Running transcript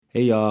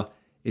Hey y'all,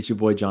 it's your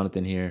boy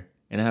Jonathan here,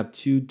 and I have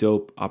two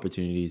dope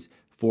opportunities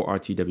for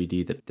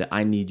RTWD that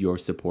I need your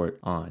support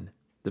on.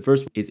 The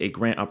first is a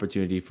grant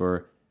opportunity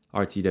for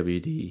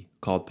RTWD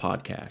called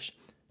Podcash.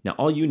 Now,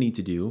 all you need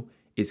to do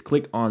is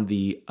click on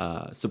the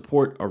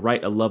support or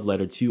write a love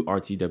letter to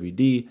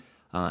RTWD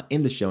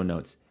in the show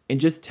notes and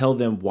just tell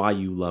them why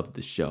you love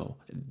the show.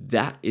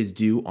 That is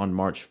due on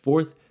March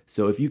 4th.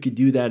 So if you could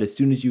do that as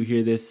soon as you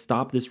hear this,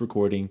 stop this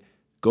recording,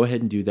 go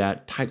ahead and do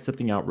that, type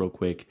something out real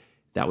quick.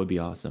 That would be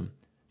awesome.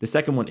 The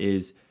second one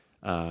is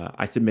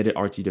I submitted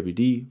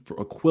RTWD for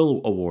a Quill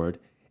Award.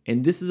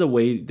 And this is a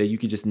way that you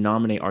could just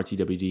nominate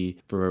RTWD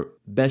for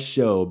best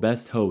show,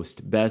 best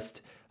host,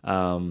 best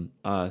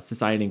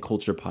society and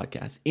culture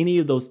podcast, any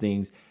of those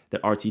things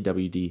that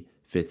RTWD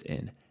fits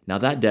in. Now,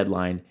 that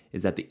deadline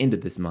is at the end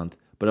of this month,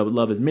 but I would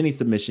love as many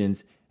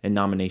submissions and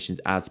nominations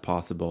as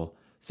possible.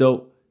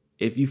 So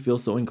if you feel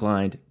so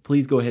inclined,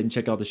 please go ahead and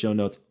check out the show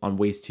notes on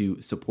ways to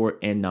support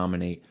and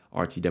nominate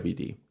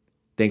RTWD.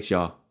 Thanks,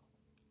 y'all.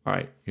 All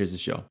right, here's the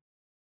show.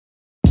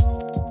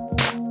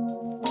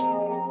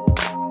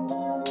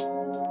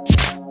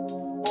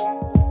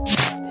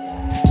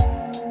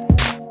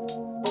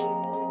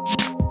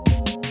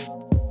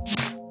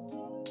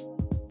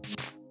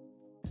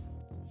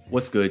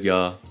 What's good,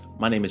 y'all?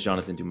 My name is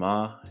Jonathan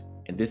Dumas,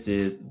 and this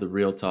is the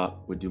Real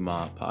Talk with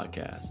Dumas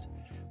podcast,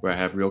 where I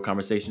have real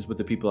conversations with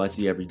the people I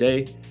see every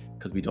day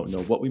because we don't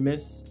know what we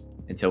miss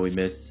until we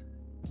miss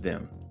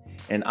them.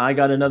 And I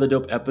got another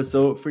dope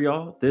episode for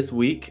y'all this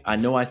week. I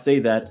know I say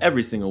that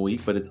every single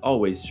week, but it's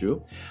always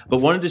true. But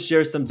wanted to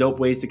share some dope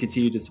ways to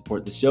continue to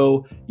support the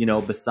show,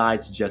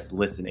 besides just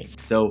listening.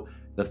 So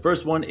the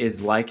first one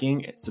is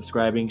liking,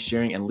 subscribing,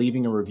 sharing, and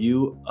leaving a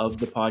review of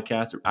the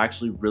podcast. It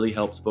actually really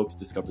helps folks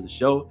discover the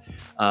show.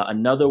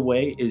 Another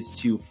way is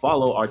to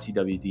follow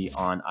RTWD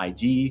on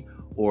IG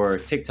or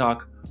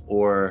TikTok,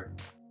 or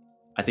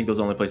I think those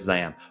are the only places I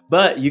am.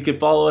 But you can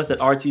follow us at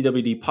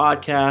RTWD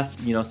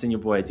Podcast. Send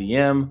your boy a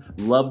DM.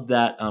 Love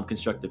that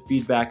constructive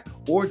feedback,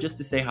 or just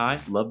to say hi.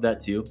 Love that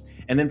too.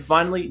 And then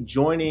finally,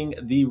 joining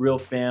the Real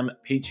Fam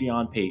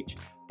Patreon page.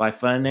 By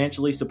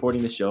financially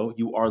supporting the show,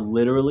 you are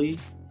literally,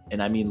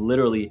 and I mean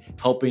literally,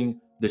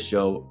 helping the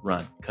show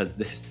run, because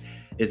this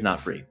is not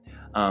free.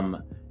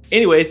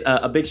 Anyways,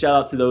 a big shout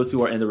out to those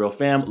who are in the Real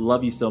Fam.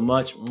 Love you so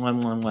much.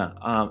 Mwah, mwah,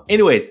 mwah.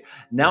 Anyways,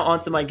 now on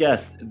to my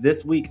guest.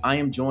 This week, I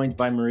am joined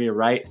by Maria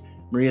Wright.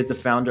 Maria is the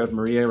founder of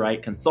Maria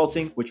Wright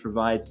Consulting, which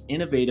provides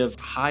innovative,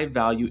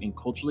 high-value, and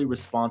culturally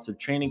responsive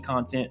training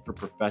content for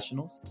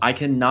professionals. I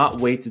cannot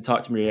wait to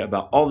talk to Maria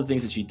about all the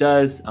things that she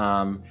does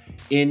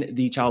in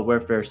the child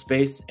welfare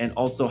space, and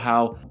also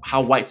how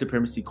white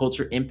supremacy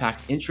culture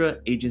impacts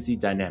intra-agency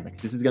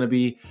dynamics. This is going to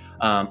be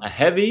a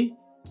heavy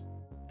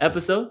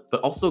episode,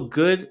 but also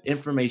good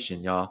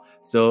information, y'all.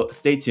 So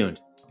stay tuned.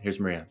 Here's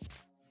Maria.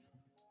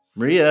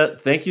 Maria,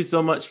 thank you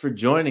so much for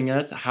joining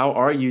us. How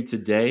are you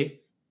today?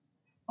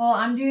 Well,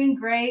 I'm doing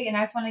great, and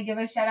I just want to give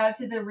a shout out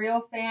to the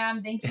Real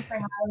Fam. Thank you for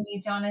having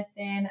me,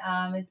 Jonathan.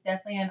 It's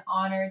definitely an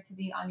honor to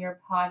be on your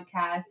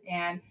podcast,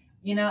 and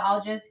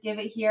I'll just give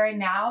it here and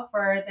now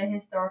for the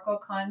historical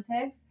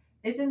context.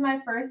 This is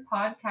my first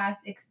podcast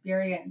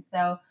experience,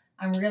 so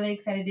I'm really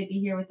excited to be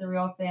here with the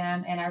Real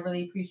Fam, and I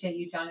really appreciate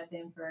you,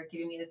 Jonathan, for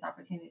giving me this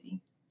opportunity.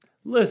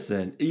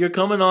 Listen, you're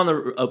coming on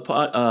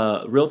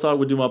the Real Talk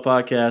with Duma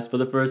podcast for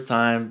the first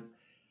time.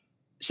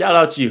 Shout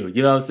out to you,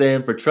 you know what I'm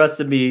saying, for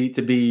trusting me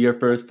to be your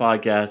first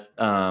podcast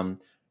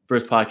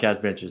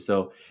venture.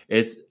 So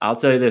I'll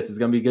tell you this, it's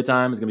gonna be a good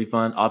time. It's gonna be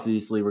fun.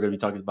 Obviously, we're gonna be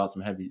talking about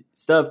some heavy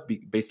stuff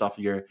based off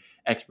of your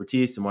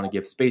expertise, and want to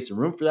give space and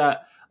room for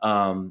that.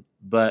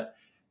 But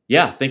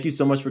yeah, thank you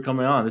so much for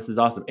coming on. This is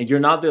awesome, and you're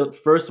not the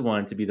first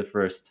one to be the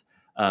first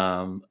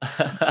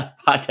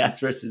podcast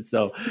person,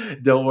 so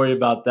don't worry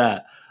about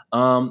that.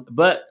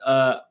 But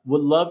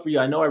would love for you.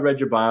 I know I read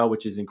your bio,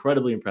 which is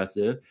incredibly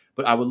impressive,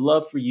 but I would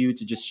love for you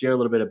to just share a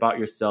little bit about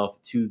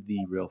yourself to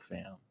the Real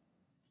Fam.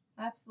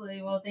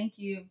 Absolutely. Well, thank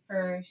you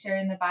for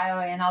sharing the bio,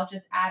 and I'll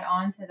just add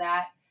on to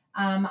that.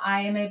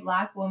 I am a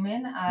Black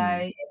woman.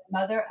 I am a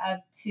mother of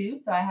two,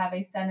 so I have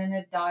a son and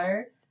a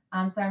daughter.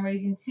 So I'm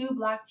raising two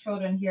Black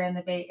children here in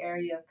the Bay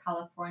Area of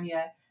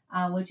California,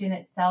 which in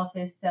itself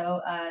is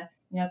so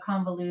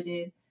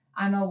convoluted.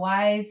 I'm a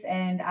wife,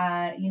 and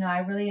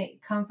I really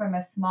come from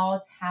a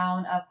small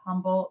town of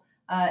Humboldt,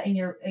 in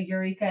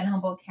Eureka and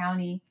Humboldt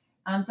County.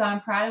 So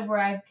I'm proud of where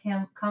I've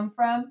come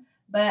from.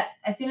 But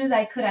as soon as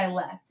I could, I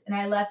left. And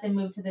I left and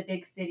moved to the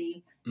big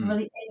city and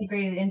really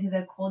integrated into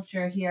the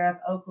culture here of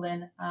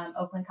Oakland,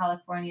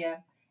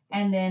 California.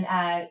 And then,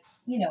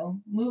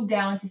 moved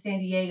down to San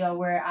Diego,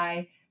 where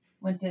I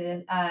went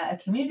to a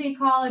community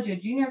college, a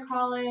junior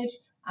college.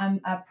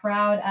 I'm a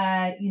proud,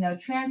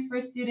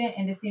 transfer student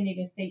into San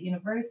Diego State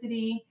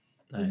University.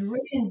 Was Nice.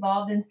 really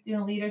involved in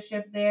student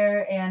leadership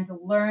there and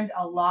learned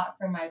a lot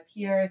from my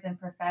peers and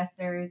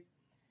professors.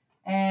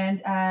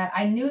 And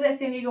I knew that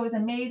San Diego was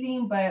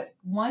amazing, but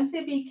once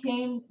it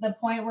became the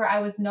point where I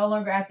was no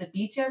longer at the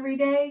beach every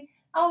day,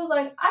 I was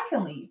like, I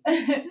can leave.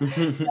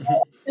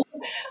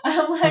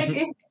 I'm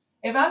like,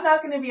 if I'm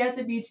not going to be at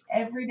the beach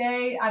every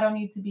day, I don't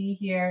need to be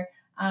here.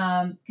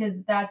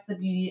 Because that's the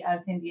beauty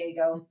of San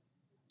Diego.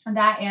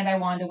 That and I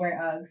wanted to wear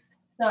Uggs.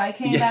 So I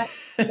came Yeah. back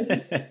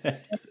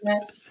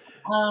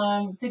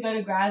to go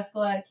to grad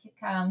school at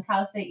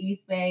Cal State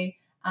East Bay,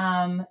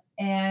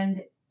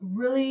 and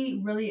really,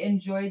 really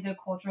enjoyed the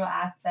cultural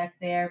aspect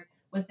there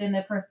within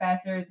the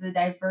professors, the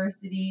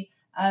diversity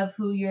of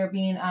who you're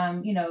being,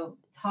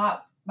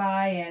 taught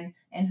by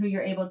and who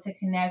you're able to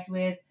connect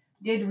with.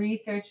 Did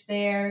research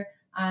there,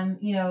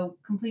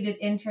 completed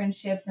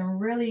internships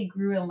and really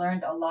grew and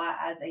learned a lot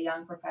as a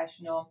young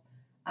professional.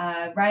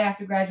 Right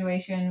after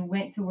graduation,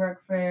 went to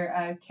work for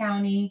a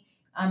county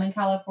in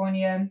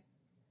California,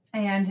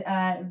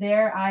 and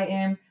there I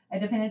am a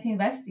dependency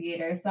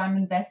investigator. So I'm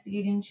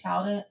investigating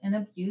child and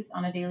abuse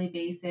on a daily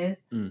basis.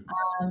 Mm.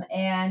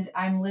 And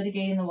I'm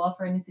litigating the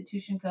Welfare and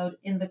Institution Code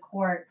in the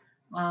court.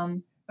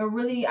 But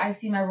really, I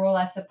see my role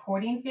as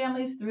supporting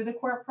families through the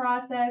court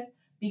process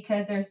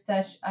because there's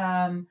such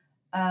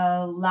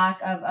a lack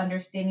of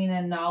understanding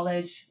and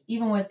knowledge,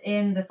 even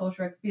within the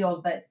social work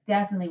field, but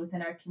definitely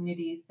within our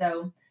communities.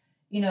 So,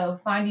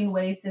 finding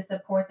ways to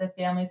support the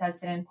families has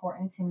been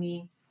important to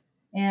me,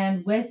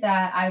 and with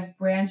that, I've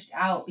branched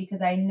out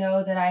because I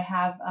know that I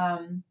have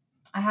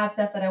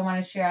stuff that I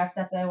want to share. I have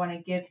stuff that I want to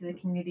give to the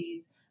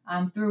communities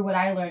through what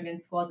I learned in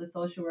school as a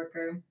social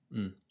worker.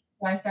 Mm.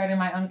 So I started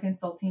my own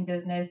consulting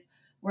business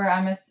where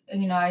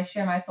I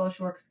share my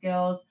social work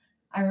skills.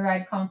 I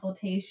provide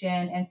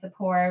consultation and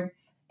support,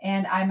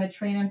 and I'm a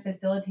trainer and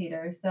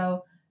facilitator.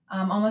 So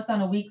almost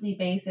on a weekly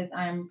basis,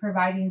 I'm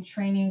providing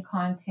training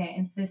content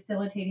and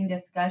facilitating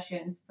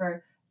discussions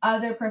for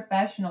other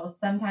professionals,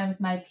 sometimes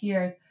my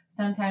peers,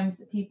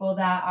 sometimes people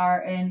that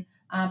are in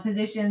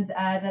positions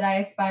that I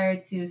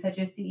aspire to, such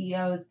as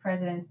CEOs,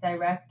 presidents,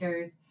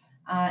 directors,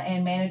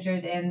 and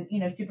managers, and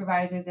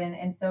supervisors,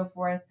 and so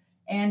forth,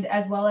 and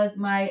as well as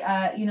my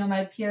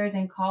my peers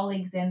and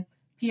colleagues and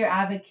peer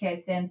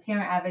advocates and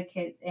parent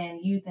advocates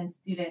and youth and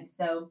students.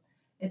 So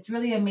it's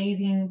really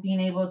amazing being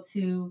able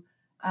to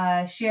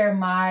share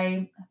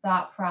my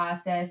thought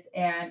process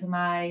and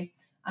my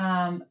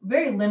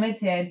very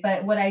limited,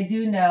 but what I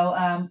do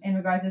know in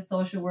regards to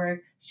social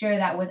work, share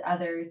that with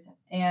others.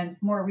 And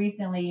more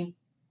recently,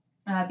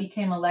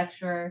 became a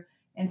lecturer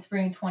in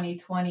spring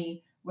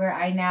 2020, where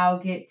I now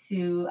get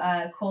to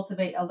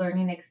cultivate a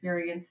learning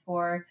experience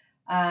for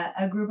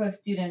a group of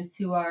students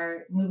who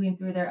are moving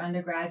through their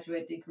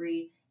undergraduate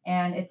degree.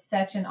 And it's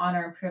such an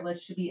honor and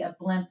privilege to be a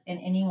blimp in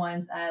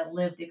anyone's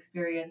lived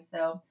experience.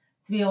 So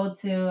to be able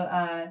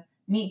to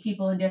meet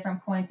people in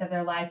different points of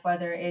their life,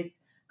 whether it's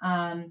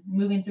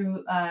moving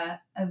through a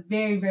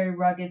very, very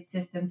rugged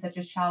system such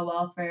as child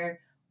welfare,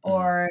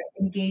 or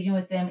engaging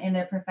with them in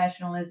their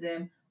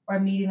professionalism, or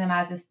meeting them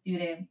as a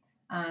student.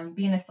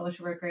 Being a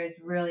social worker is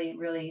really,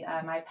 really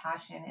my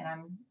passion, and I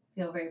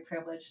feel very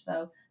privileged.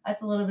 So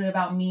that's a little bit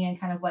about me and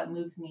kind of what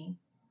moves me.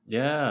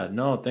 Yeah,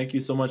 no, thank you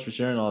so much for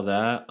sharing all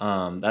that.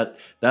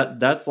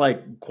 That's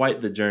like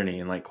quite the journey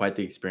and like quite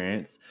the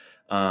experience.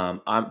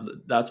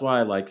 That's why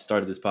I like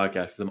started this podcast,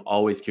 because I'm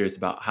always curious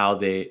about how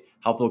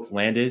folks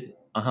landed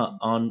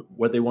on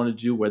what they wanted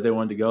to do, where they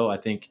wanted to go. I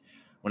think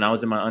when I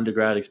was in my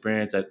undergrad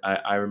experience,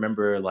 I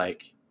remember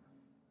like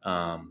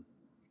um,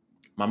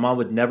 my mom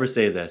would never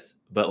say this,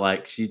 but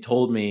like she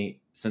told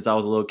me since I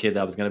was a little kid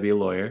that I was going to be a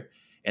lawyer.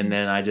 And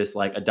then I just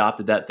like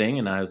adopted that thing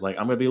and I was like,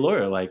 I'm going to be a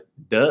lawyer. Like,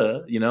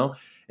 duh,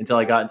 until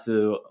I got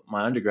into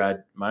my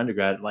undergrad,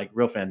 like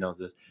real fan knows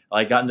this.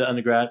 I got into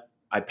undergrad.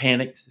 I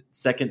panicked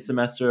second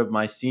semester of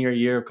my senior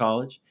year of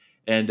college.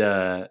 And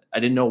I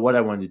didn't know what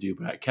I wanted to do,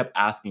 but I kept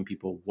asking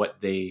people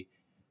what they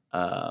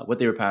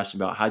were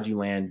passionate about. How'd you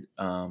land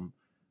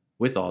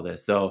with all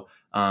this? So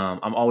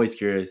I'm always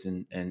curious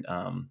and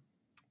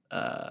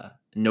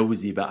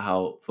nosy about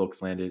how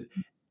folks landed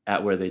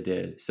at where they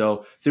did.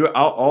 So throughout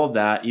all of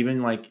that,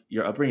 even like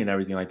your upbringing and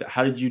everything like that,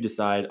 how did you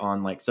decide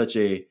on like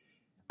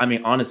I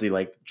mean, honestly,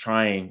 like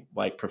trying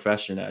like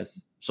profession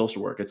as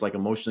social work? It's like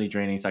emotionally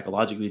draining,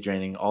 psychologically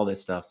draining, all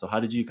this stuff. So how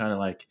did you kind of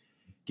like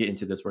get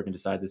into this work and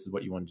decide this is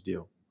what you wanted to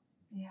do?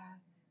 Yeah.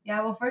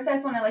 Yeah. Well, first, I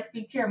just want to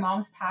speak to your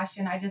mom's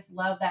passion. I just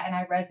love that. And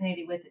I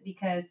resonated with it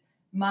because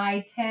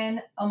my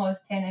 10,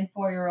 almost 10 and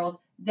 4-year old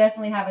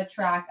definitely have a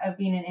track of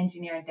being an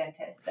engineer and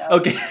dentist. So,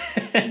 Okay.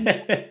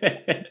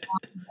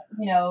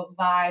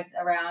 vibes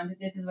around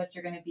this is what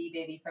you're going to be,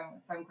 baby,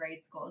 from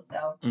grade school.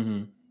 So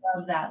Hmm.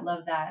 love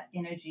that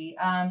energy.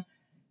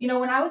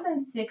 When I was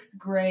in sixth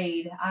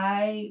grade,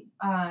 I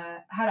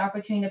had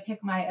opportunity to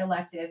pick my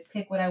elective,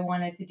 pick what I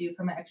wanted to do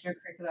for my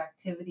extracurricular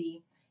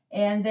activity.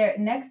 And there,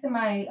 next to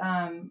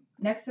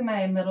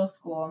my middle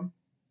school,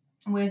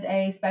 was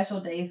a special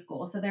day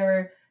school. So there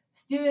were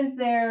students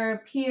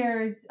there,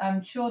 peers,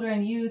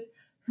 children, youth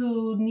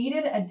who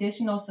needed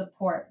additional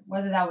support,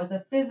 whether that was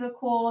a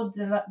physical,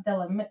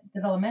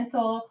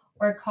 developmental,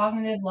 or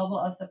cognitive level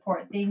of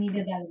support. They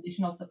needed that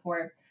additional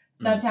support,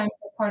 Mm. sometimes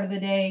for part of the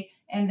day,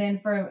 and then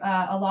for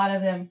a lot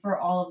of them for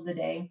all of the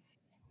day.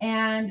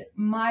 And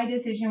my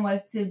decision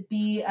was to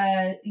be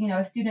a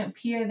student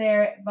peer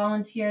there,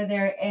 volunteer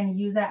there, and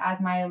use that as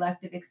my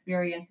elective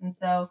experience. And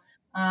so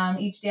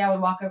each day I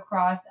would walk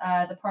across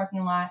the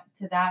parking lot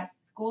to that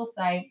school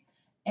site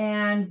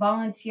and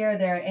volunteer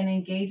there and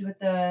engage with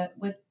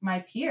my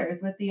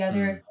peers, with the Mm,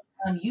 other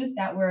youth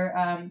that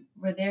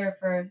were there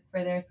for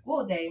their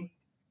school day.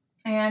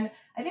 And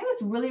I think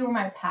that's really where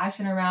my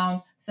passion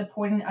around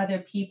supporting other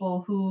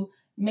people who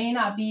may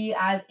not be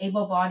as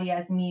able bodied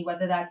as me,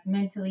 whether that's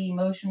mentally,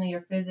 emotionally,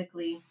 or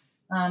physically,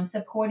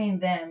 supporting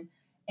them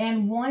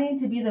and wanting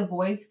to be the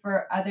voice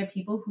for other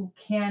people who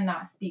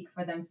cannot speak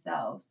for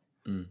themselves.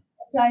 mm,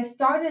 So I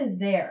started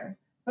there,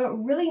 but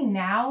really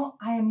now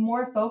I am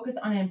more focused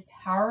on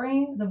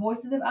empowering the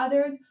voices of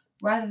others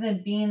rather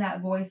than being that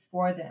voice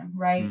for them,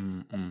 right?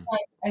 mm, mm,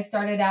 Like I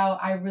started out,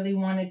 I really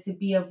wanted to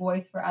be a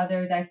voice for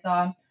others. I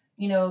saw,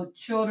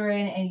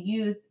 children and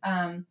youth,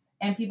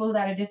 and people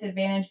that are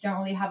disadvantaged don't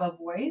really have a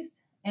voice.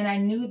 And I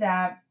knew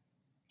that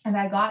if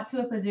I got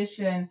to a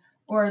position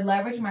or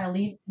leverage my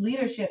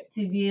leadership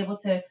to be able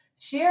to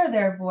share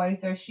their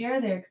voice or share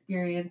their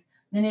experience,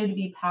 then it would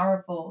be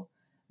powerful.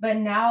 But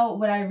now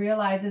what I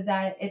realize is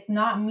that it's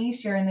not me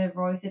sharing their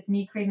voice, it's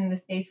me creating the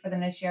space for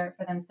them to share it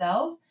for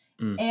themselves.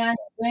 mm. And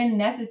when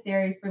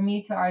necessary for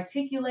me to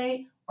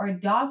articulate or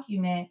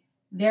document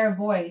their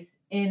voice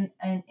in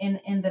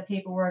the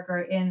paperwork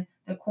or in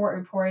the court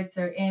reports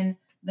or in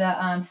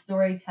the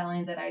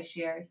storytelling that I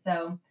share.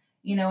 So,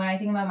 when I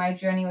think about my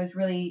journey, it was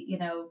really,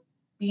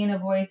 being a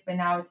voice, but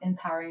now it's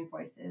empowering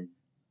voices.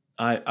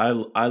 I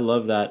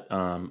love that.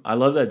 I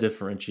love that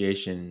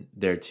differentiation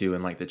there too,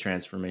 and like the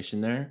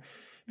transformation there,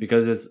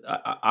 because it's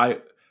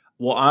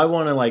well, I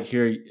want to like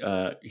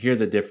hear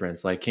the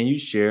difference. Like, can you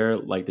share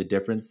like the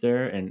difference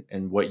there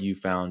and what you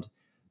found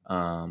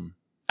um,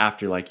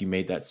 after like you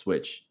made that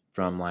switch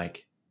from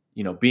like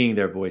being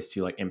their voice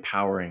to like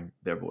empowering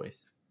their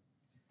voice?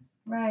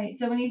 Right.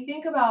 So when you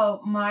think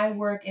about my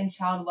work in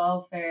child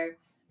welfare,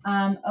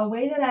 a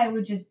way that I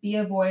would just be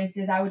a voice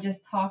is I would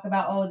just talk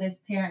about, oh, this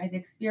parent is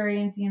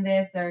experiencing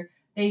this, or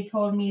they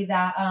told me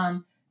that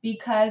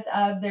because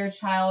of their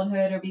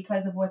childhood or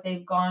because of what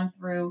they've gone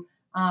through,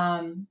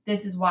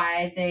 this is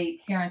why they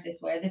parent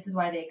this way, or this is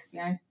why they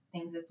experience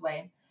things this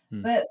way.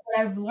 Mm, But what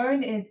I've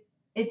learned is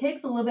it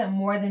takes a little bit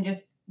more than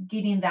just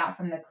getting that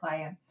from the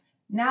client.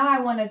 Now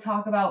I want to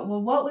talk about,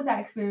 well, what was that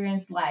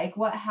experience like?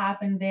 What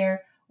happened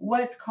there?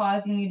 What's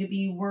causing you to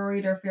be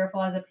worried or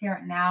fearful as a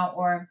parent now,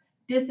 or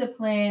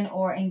discipline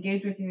or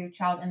engage with your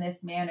child in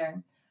this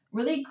manner?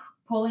 Really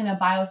pulling a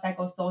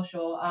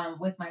biopsychosocial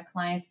with my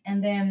clients.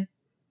 And then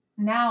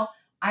now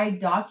I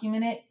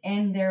document it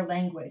in their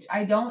language.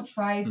 I don't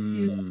try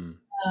to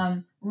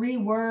mm,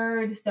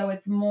 reword so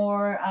it's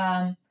more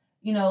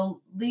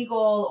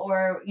legal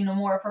or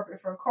more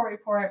appropriate for a court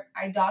report.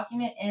 I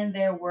document in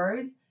their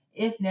words,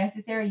 if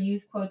necessary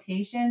use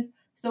quotations,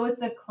 so it's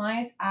the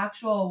client's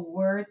actual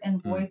words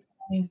and mm, voice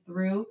coming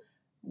through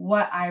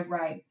what I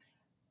write.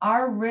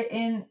 Our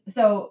written,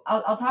 so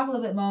I'll talk a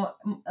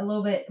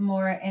little bit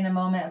more in a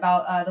moment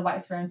about the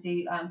white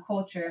supremacy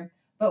culture,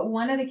 but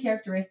one of the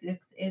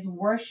characteristics is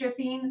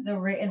worshiping the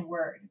written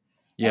word. And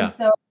yeah.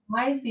 so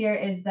my fear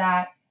is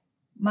that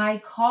my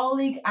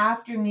colleague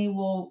after me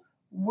will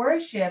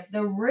worship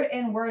the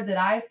written word that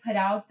I've put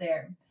out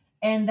there,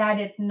 and that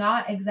it's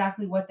not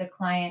exactly what the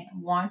client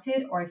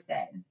wanted or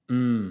said.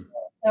 Mm,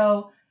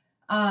 So,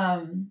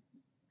 um,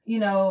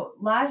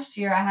 last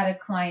year I had a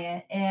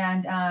client,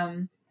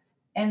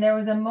 and there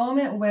was a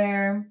moment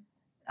where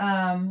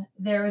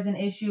there was an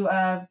issue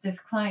of this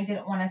client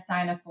didn't want to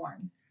sign a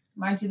form.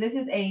 Mind you, this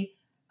is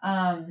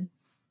um,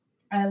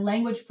 a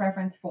language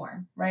preference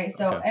form, right?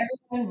 So okay.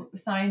 everyone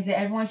signs it.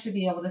 Everyone should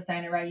be able to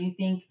sign it, right? You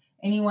think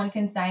anyone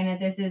can sign it.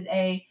 This is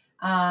a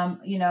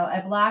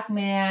black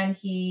man.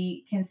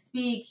 He can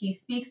speak. He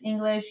speaks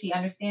English. He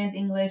understands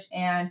English,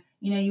 and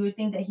you would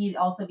think that he'd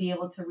also be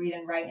able to read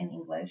and write in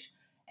English.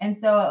 And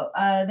so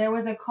there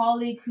was a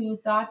colleague who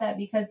thought that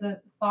because the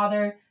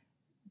father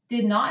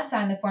did not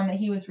sign the form that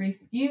he was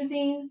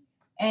refusing,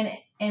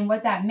 and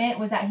what that meant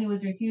was that he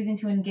was refusing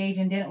to engage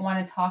and didn't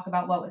want to talk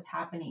about what was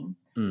happening.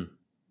 Mm,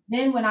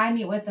 Then when I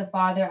meet with the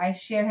father, I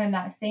share him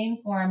that same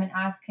form and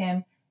ask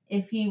him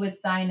if he would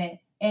sign it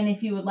and if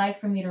he would like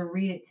for me to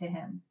read it to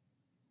him.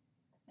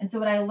 And so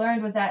what I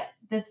learned was that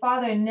this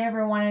father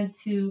never wanted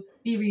to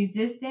be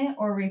resistant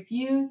or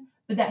refuse,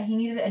 but that he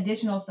needed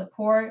additional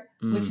support,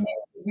 which mm,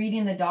 meant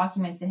reading the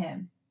document to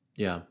him.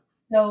 yeah.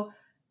 So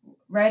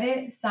read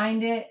it,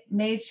 signed it,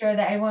 made sure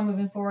that everyone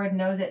moving forward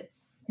knows that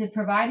to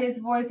provide his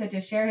voice or to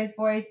share his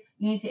voice,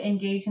 you need to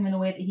engage him in a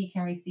way that he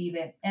can receive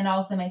it and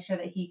also make sure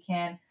that he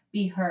can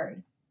be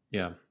heard.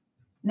 Yeah.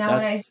 Now,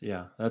 That's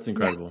yeah,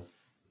 incredible.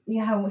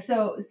 yeah,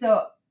 so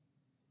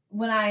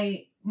when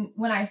I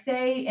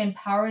say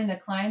empowering the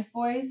client's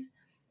voice,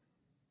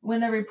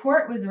 when the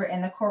report was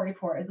written, the court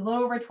report is a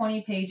little over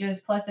 20 pages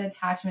plus an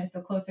attachment,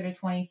 so closer to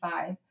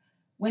 25.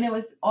 When it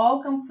was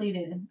all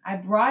completed, I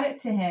brought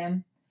it to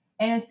him,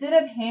 and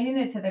instead of handing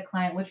it to the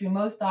client, which we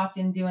most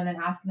often do, and then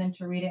asking them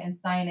to read it and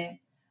sign it,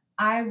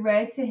 I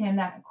read to him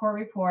that court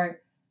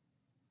report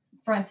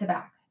front to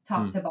back,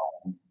 top Mm. to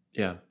bottom.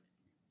 Yeah.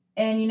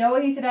 And you know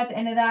what he said at the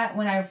end of that?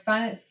 When I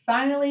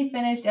finally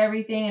finished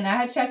everything, and I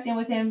had checked in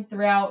with him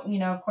throughout,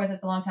 of course,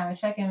 it's a long time to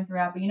check in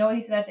throughout, but you know what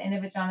he said at the end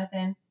of it,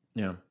 Jonathan?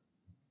 Yeah.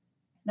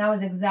 That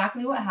was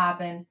exactly what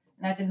happened.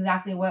 And that's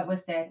exactly what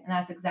was said. And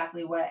that's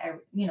exactly what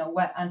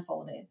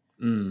unfolded.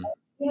 Mm.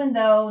 Even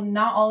though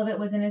not all of it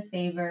was in his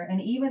favor,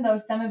 and even though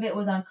some of it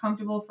was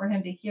uncomfortable for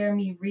him to hear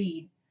me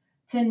read,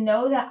 to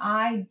know that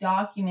I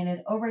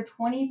documented over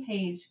 20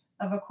 pages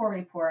of a court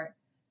report,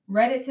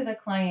 read it to the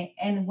client,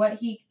 and what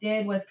he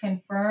did was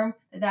confirm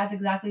that that's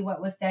exactly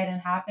what was said and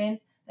happened,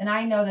 then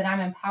I know that I'm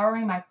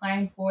empowering my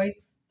client's voice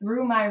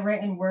through my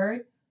written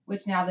word,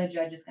 which now the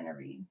judge is going to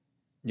read.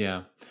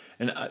 Yeah.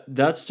 And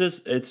that's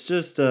just, it's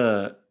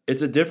a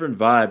different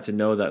vibe to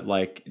know that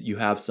like you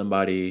have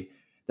somebody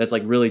that's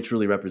like really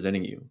truly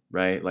representing you,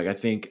 right? Like I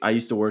think I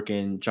used to work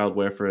in child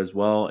welfare as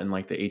well in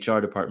like the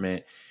HR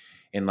department,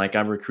 and like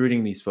I'm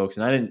recruiting these folks,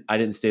 and I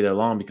didn't stay there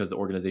long because the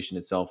organization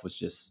itself was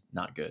just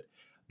not good.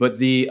 But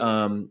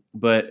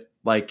but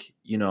like,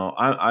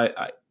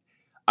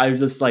 I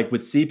just like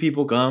would see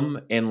people come,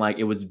 and like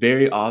it was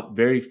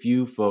very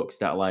few folks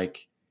that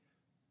like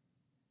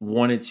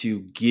wanted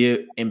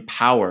to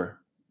empower,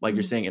 like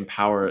you're saying,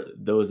 empower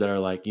those that are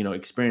like,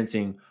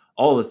 experiencing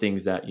all the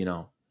things that,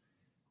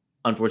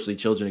 unfortunately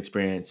children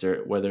experience,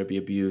 or whether it be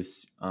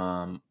abuse,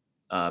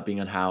 being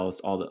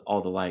unhoused,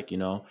 all the like,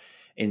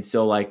 and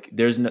so like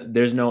there's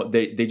no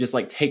they just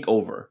like take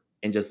over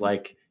and just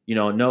like,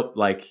 nope,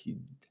 like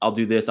I'll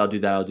do this, I'll do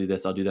that, I'll do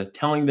this, I'll do that,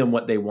 telling them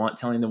what they want,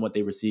 telling them what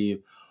they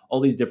receive, all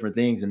these different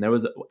things. And there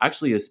was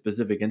actually a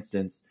specific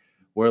instance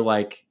where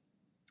like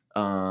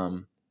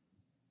um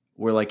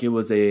it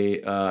was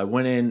I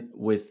went in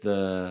with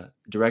the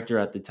director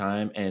at the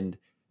time, and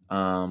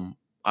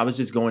I was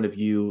just going to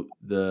view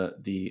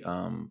the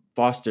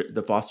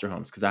foster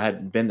homes because I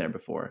hadn't been there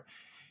before.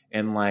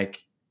 And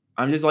like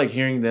I'm just like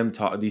hearing them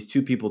talk, these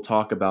two people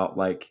talk about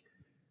like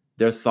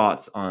their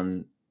thoughts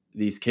on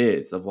these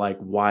kids, of like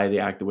why they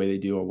act the way they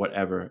do or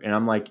whatever. And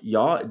I'm like,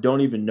 y'all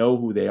don't even know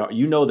who they are.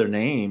 You know their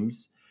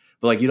names,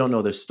 but like you don't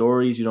know their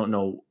stories, you don't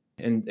know.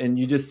 And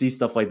you just see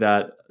stuff like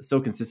that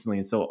so consistently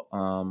and so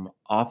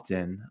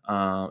often.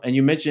 And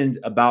you mentioned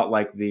about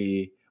like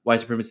the white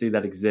supremacy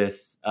that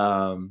exists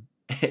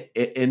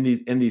in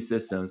these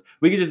systems.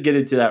 We could just get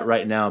into that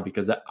right now,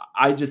 because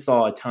I just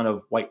saw a ton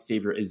of white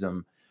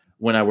saviorism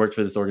when I worked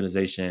for this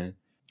organization,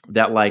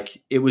 that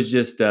like it was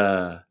just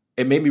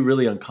it made me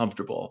really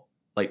uncomfortable,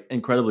 like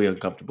incredibly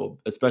uncomfortable,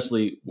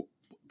 especially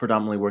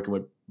predominantly working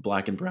with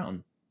Black and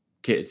brown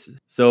kids.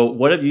 So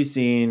what have you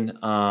seen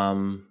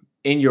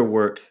in your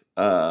work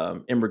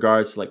in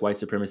regards to like white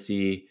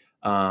supremacy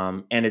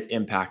and its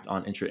impact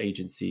on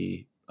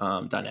interagency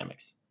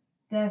dynamics?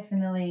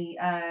 Definitely.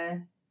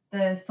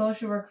 The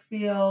social work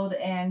field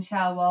and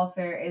child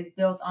welfare is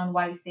built on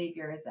white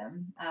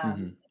saviorism.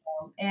 Mm-hmm.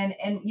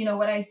 And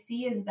what I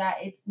see is that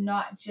it's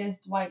not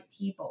just white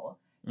people.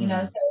 Mm-hmm.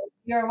 So if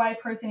you're a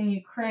white person and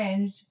you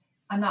cringe,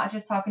 I'm not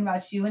just talking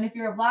about you. And if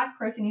you're a Black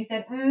person, you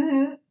said,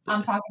 mm-hmm,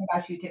 I'm talking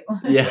about you too.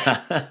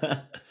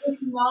 Yeah.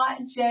 It's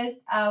not just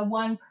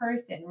one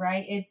person,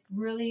 right? It's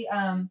really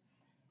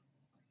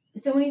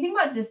so when you think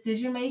about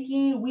decision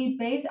making, we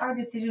base our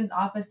decisions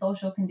off of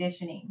social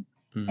conditioning.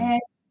 Mm-hmm.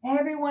 And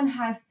everyone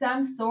has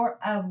some sort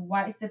of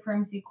white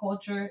supremacy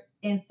culture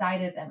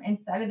inside of them,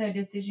 inside of their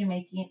decision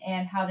making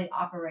and how they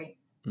operate.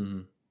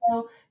 Mm-hmm.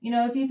 So,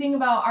 if you think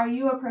about, are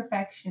you a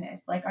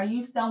perfectionist? Like, are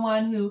you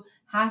someone who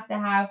has to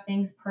have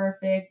things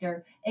perfect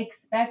or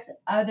expects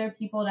other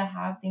people to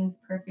have things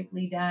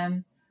perfectly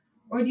done?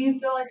 Or do you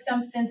feel like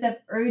some sense of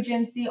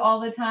urgency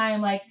all the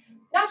time? Like,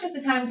 not just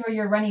the times where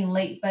you're running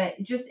late,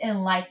 but just in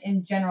life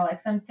in general, like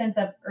some sense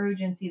of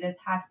urgency, this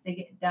has to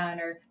get done,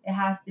 or it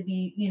has to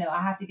be,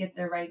 I have to get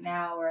there right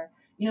now. Or,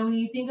 when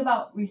you think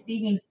about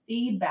receiving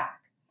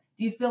feedback,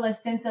 do you feel a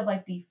sense of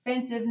like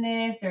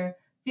defensiveness, or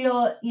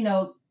feel,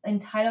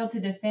 entitled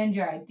to defend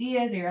your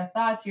ideas or your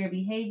thoughts or your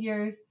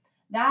behaviors?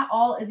 That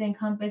all is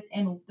encompassed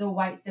in the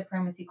white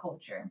supremacy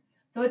culture.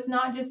 So it's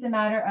not just a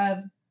matter of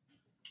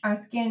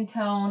our skin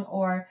tone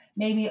or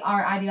maybe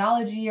our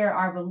ideology or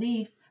our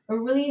beliefs, but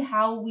really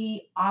how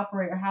we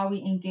operate or how we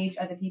engage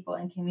other people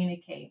and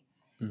communicate.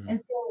 Mm-hmm. And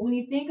so when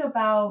you think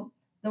about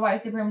the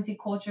white supremacy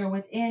culture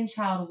within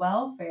child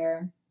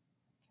welfare,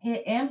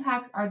 it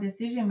impacts our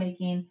decision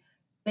making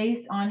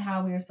based on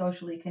how we are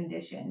socially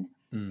conditioned.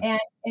 Mm-hmm. And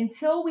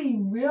until we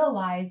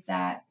realize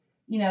that,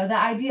 the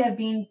idea of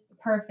being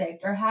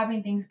perfect or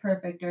having things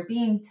perfect or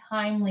being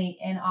timely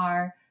in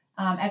our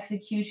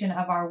execution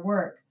of our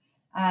work,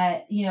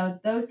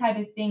 those type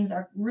of things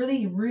are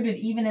really rooted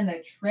even in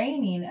the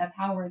training of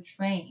how we're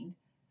trained.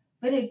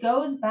 But it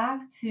goes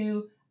back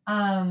to,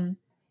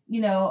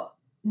 you know,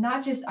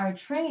 not just our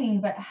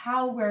training, but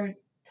how we're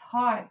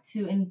taught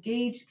to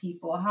engage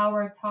people, how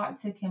we're taught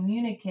to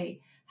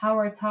communicate, how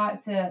we're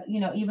taught to,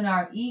 even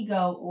our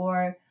ego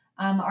or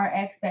our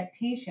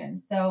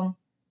expectations. So,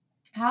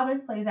 how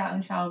this plays out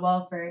in child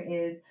welfare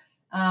is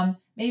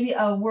Maybe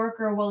a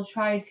worker will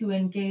try to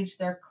engage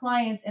their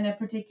clients in a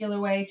particular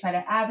way, try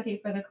to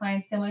advocate for the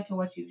clients, similar to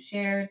what you've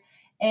shared,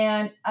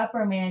 and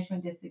upper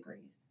management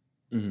disagrees,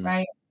 Mm-hmm.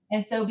 right?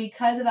 And so,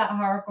 because of that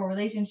hierarchical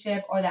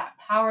relationship or that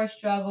power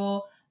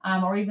struggle,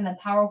 or even the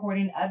power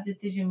hoarding of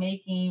decision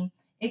making,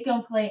 it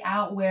can play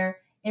out where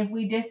if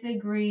we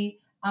disagree,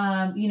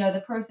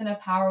 the person of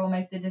power will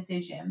make the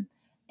decision.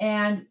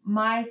 And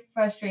my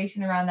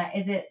frustration around that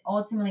is it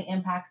ultimately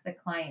impacts the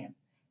client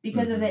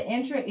because of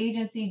Mm-hmm. the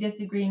interagency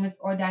disagreements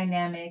or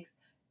dynamics.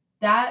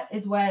 That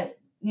is what,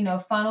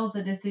 funnels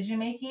the decision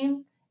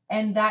making,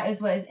 and that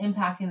is what is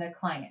impacting the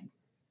clients.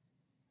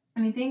 I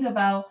mean, think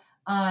about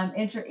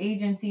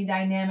interagency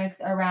dynamics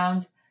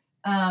around,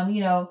 um,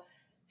 you know,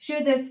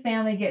 should this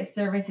family get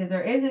services,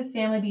 or is this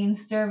family being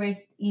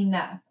serviced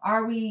enough?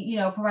 Are we,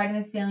 providing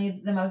this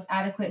family the most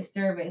adequate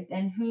service,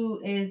 and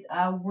who is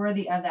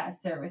worthy of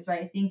that service,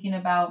 right? Thinking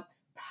about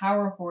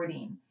power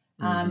hoarding.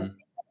 Um,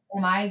 Mm-hmm.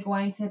 am I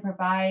going to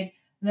provide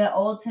the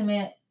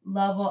ultimate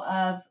level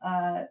of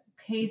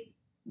case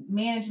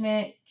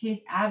management, case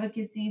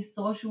advocacy,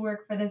 social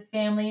work for this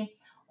family?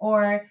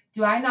 Or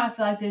do I not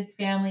feel like this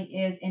family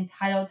is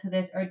entitled to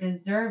this or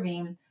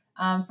deserving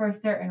for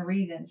certain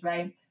reasons,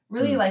 right?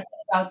 Really Mm-hmm. like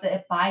about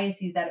the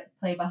biases that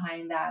play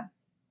behind that.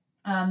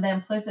 The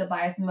implicit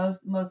bias,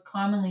 most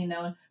commonly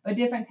known, but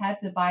different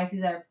types of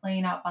biases that are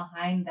playing out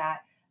behind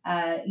that.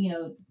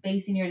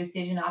 Basing your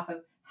decision off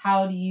of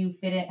how do you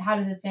fit in, how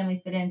does this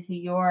family fit into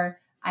your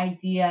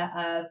idea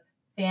of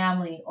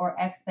family or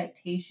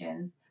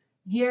expectations.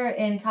 Here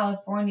in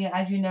California,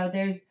 as you know,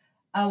 there's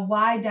a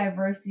wide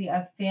diversity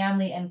of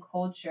family and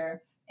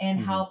culture and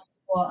Mm-hmm. how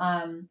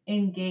people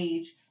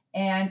engage.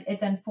 And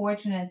it's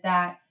unfortunate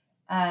that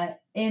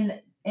in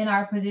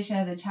our position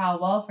as a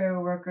child welfare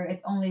worker,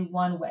 it's only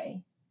one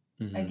way.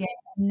 Mm-hmm. Again,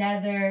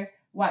 another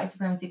white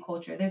supremacy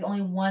culture. There's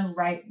only one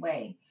right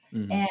way.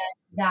 Mm-hmm. And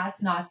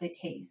that's not the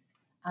case.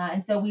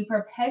 And so we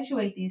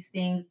perpetuate these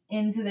things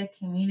into the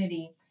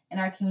community, and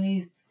our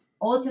communities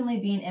ultimately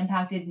being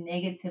impacted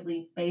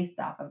negatively based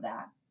off of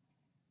that.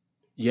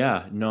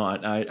 Yeah, no,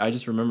 I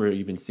just remember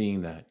even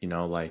seeing that,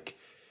 like,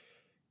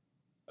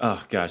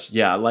 oh gosh,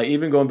 yeah, like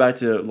even going back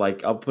to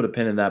like I'll put a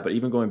pin in that, but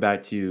even going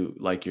back to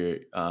like your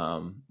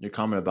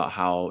comment about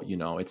how,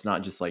 it's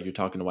not just like you're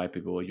talking to white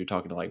people, you're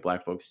talking to like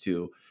black folks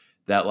too,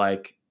 that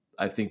like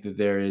I think that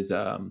there is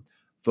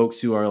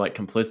folks who are like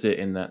complicit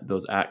in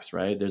those acts,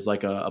 right? There's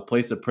like a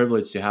place of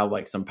privilege to have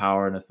like some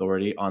power and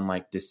authority on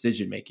like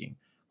decision making.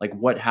 Like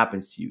what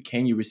happens to you?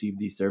 Can you receive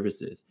these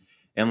services?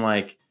 And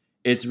like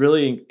it's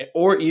really,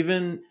 or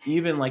even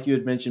like you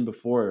had mentioned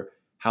before,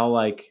 how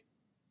like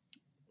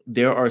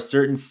there are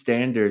certain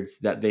standards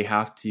that they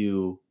have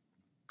to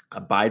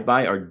abide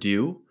by or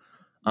do,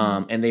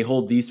 Mhm. and they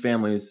hold these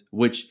families,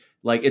 which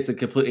like it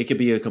could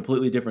be a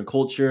completely different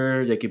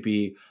culture. They could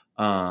be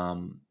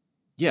um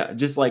yeah,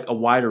 just like a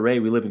wide array.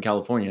 We live in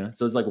California,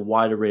 so it's like a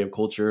wide array of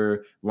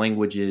culture,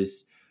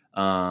 languages,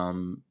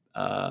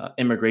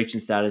 immigration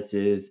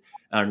statuses,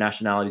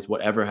 nationalities,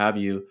 whatever have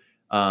you.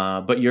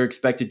 But you're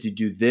expected to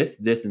do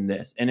this and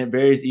this, and it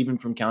varies even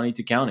from county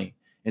to county,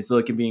 and so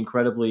it can be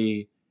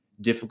incredibly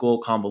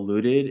difficult,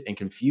 convoluted, and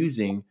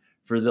confusing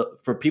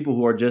for people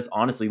who are just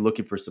honestly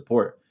looking for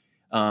support.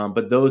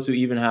 But those who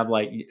even have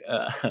like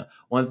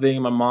one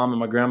thing my mom and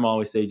my grandma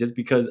always say, just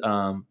because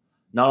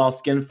not all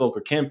skin folk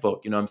are kin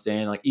folk, you know what I'm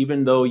saying? Like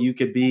even though you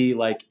could be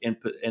like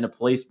in a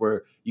place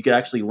where you could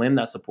actually lend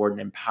that support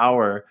and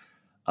empower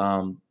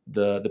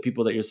the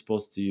people that you're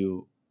supposed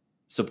to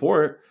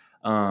support,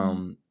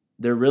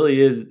 there really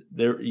is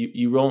there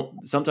you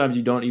won't, sometimes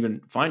you don't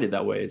even find it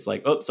that way. It's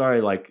like, oh sorry,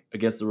 like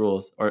against the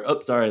rules, or oh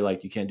sorry,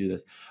 like you can't do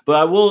this. But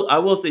I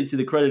will say, to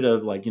the credit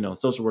of like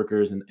social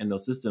workers and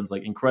those systems,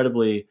 like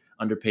incredibly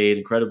underpaid,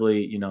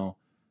 incredibly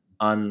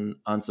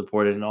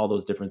unsupported, and all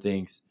those different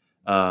things.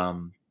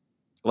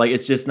 Like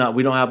it's just not,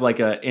 we don't have like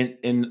a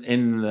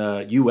in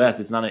the US,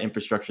 it's not an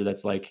infrastructure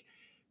that's like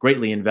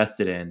greatly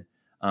invested in,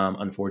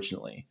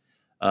 unfortunately.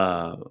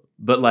 uh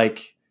but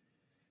like,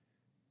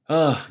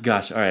 oh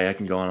gosh, all right, I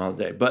can go on all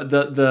day. But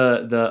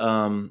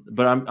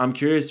but I'm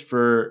curious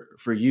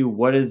for you,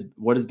 what has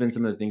been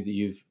some of the things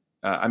that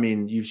I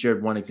mean, you've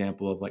shared one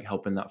example of like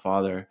helping that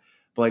father,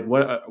 but like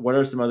what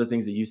are some other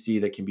things that you see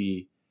that can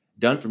be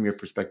done from your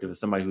perspective as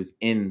somebody who's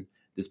in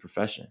this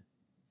profession?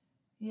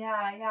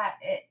 Yeah, yeah.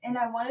 And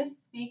I want to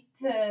speak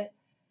to,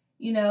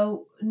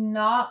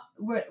 not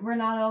we're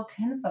not all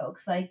kin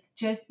folks. Like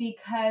just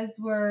because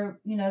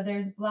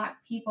there's black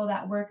people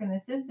that work in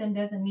the system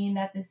doesn't mean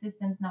that the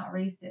system's not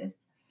racist.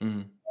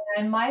 Mm-hmm.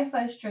 And my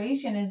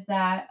frustration is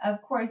that,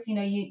 of course,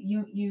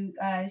 you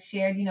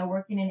shared,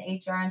 working in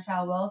HR and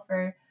child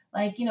welfare,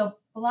 like,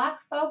 black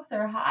folks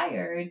are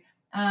hired,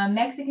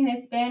 Mexican,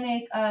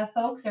 Hispanic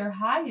folks are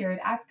hired,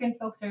 African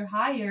folks are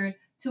hired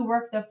to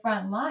work the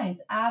front lines.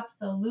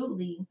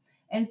 Absolutely.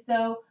 And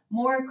so,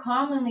 more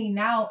commonly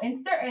now,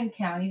 in certain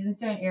counties, in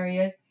certain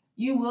areas,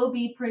 you will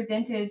be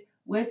presented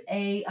with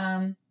a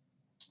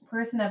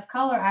person of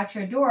color at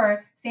your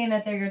door saying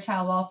that they're your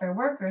child welfare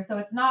worker. So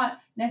it's not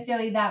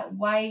necessarily that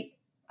white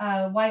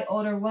white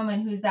older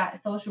woman who's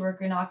that social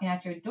worker knocking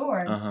at your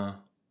door. Uh-huh.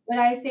 But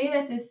I say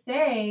that to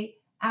say,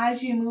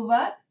 as you move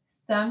up,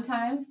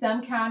 sometimes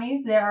some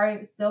counties there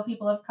are still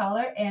people of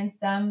color, and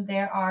some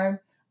there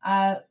are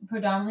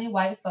predominantly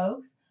white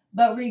folks.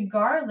 But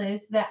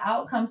regardless, the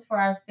outcomes for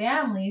our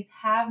families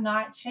have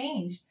not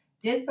changed.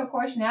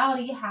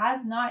 Disproportionality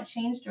has not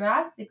changed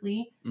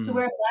drastically to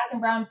where Black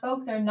and brown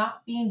folks are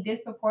not being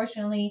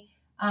disproportionately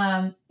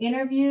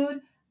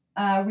interviewed,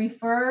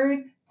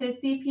 referred to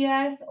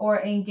CPS,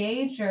 or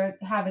engaged or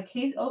have a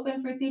case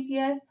open for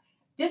CPS.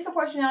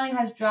 Disproportionality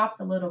has dropped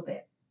a little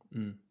bit.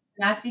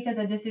 That's because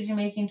of decision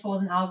making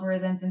tools and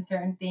algorithms and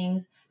certain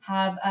things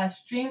have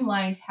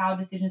streamlined how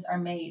decisions are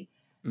made.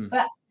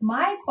 But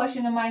my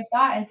question and my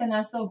thought, and something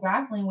I'm still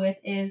grappling with,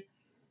 is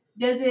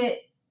does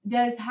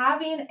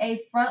having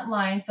a front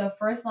line, so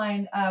first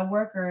line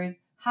workers,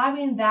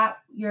 having that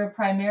you're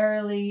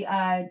primarily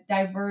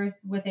diverse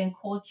within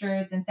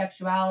cultures and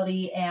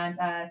sexuality and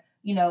all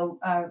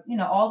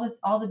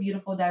the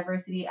beautiful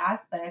diversity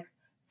aspects,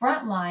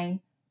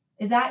 frontline,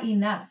 is that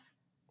enough?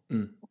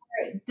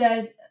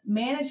 Does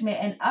management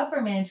and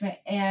upper management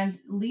and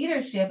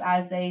leadership,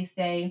 as they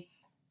say,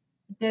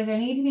 does there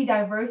need to be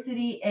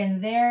diversity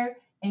in their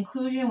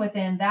inclusion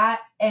within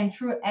that and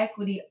true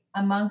equity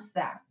amongst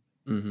that?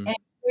 And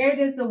where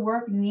does the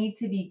work need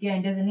to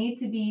begin? Does it need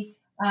to be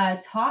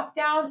top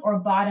down or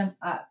bottom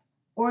up?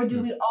 Or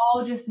do we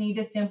all just need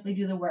to simply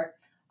do the work?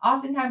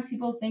 Oftentimes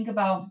people think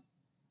about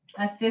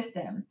a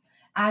system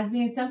as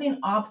being something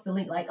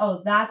obsolete, like,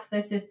 oh, that's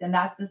the system,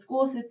 that's the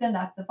school system,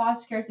 that's the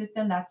foster care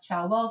system, that's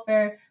child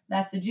welfare,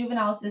 that's the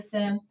juvenile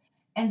system.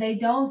 And they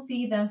don't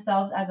see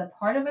themselves as a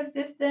part of a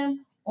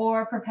system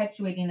or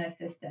perpetuating a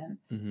system.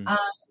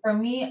 For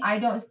me, I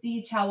don't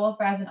see child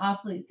welfare as an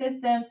obsolete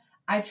system.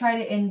 I try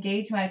to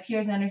engage my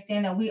peers and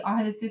understand that we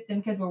are the system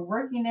because we're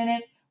working in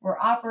it, we're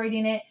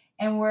operating it,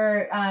 and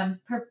we're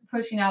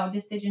pushing out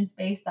decisions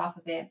based off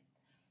of it.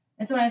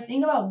 And so when I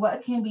think about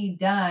what can be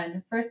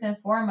done, first and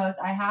foremost,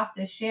 I have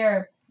to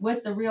share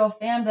with the real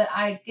fam that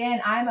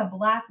I'm a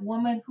Black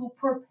woman who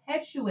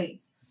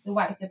perpetuates the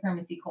white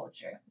supremacy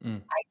culture.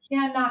 I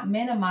cannot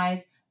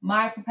minimize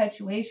my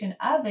perpetuation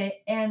of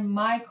it and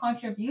my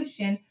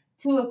contribution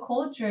to a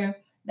culture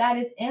that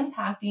is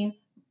impacting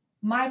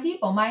my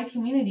people, my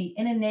community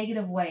in a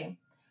negative way.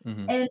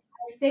 And I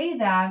say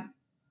that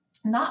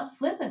not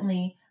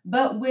flippantly,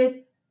 but with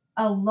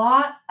a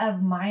lot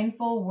of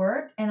mindful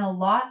work and a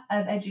lot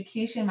of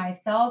education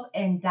myself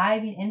and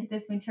diving into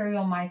this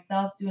material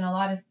myself, doing a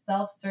lot of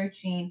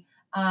self-searching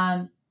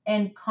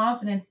and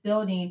confidence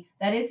building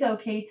that it's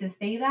okay to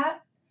say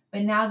that.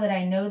 But now that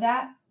I know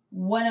that,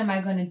 what am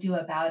I going to do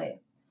about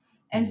it?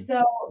 And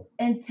so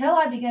until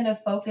I begin to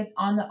focus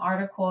on the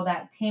article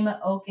that Tama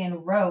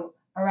Oken wrote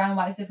around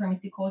white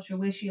supremacy culture,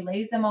 where she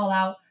lays them all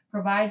out,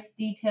 provides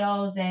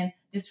details and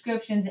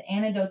descriptions and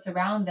anecdotes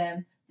around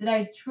them, did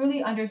I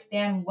truly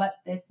understand what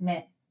this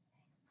meant.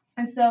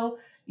 And so,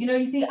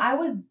 you see, I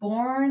was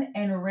born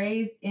and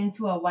raised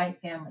into a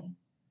white family,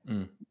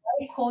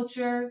 white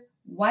culture,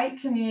 white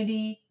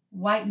community,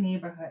 white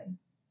neighborhood.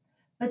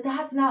 But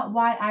that's not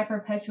why I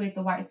perpetuate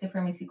the white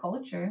supremacy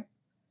culture.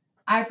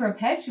 I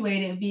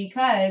perpetuate it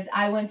because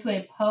I went to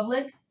a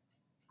public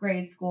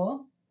grade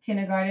school,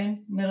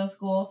 kindergarten, middle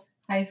school,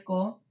 high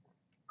school,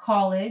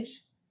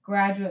 college,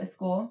 graduate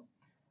school.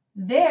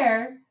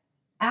 There,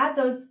 at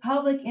those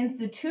public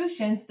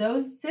institutions,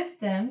 those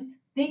systems,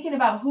 thinking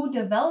about who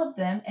developed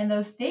them and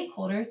those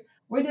stakeholders,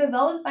 were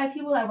developed by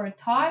people that were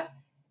taught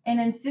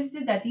and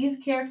insisted that these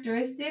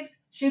characteristics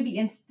should be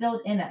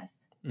instilled in us,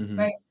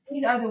 right?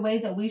 These are the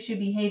ways that we should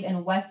behave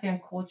in Western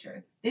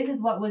culture. This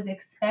is what was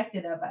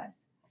expected of us.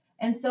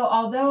 And so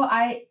although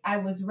I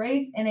was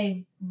raised in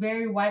a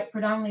very white,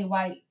 predominantly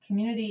white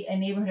community and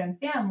neighborhood and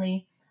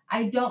family,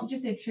 I don't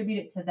just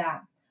attribute it to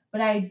that,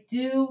 but I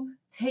do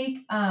take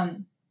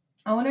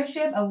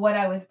ownership of what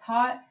I was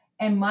taught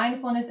and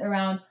mindfulness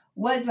around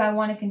what do I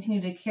want to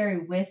continue to carry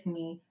with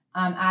me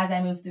as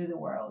I move through the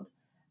world.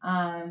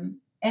 And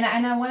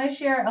I want to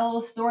share a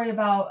little story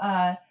about,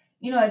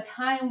 a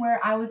time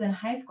where I was in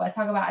high school. I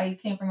talk about I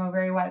came from a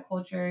very white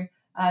culture,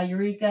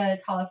 Eureka,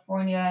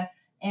 California.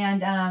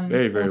 And it's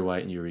very, very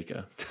white in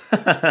Eureka.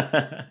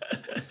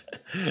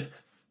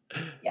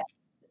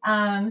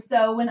 Yes.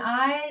 So when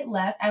I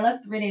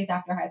left 3 days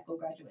after high school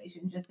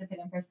graduation, just to put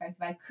in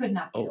perspective. I could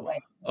not get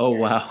away. Oh,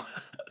 wow.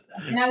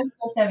 And I was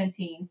still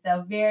 17,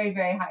 so very,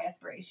 very high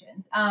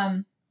aspirations.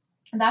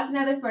 That's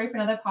another story for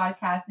another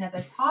podcast,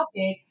 another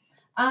topic.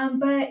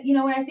 But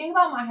when I think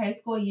about my high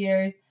school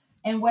years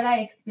and what I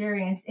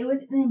experienced, it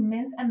was an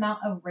immense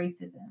amount of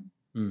racism.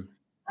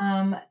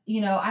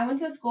 I went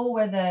to a school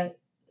where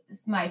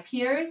my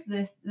peers,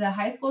 the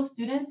high school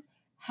students,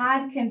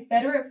 had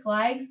Confederate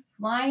flags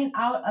flying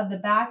out of the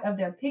back of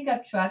their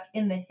pickup truck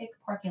in the Hick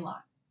parking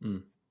lot.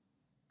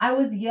 I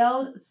was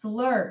yelled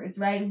slurs,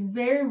 right?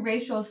 Very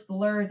racial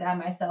slurs at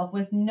myself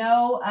with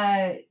no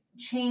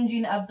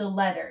changing of the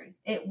letters.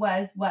 It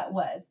was what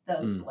was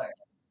those slurs.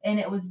 And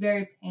it was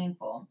very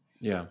painful.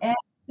 Yeah. And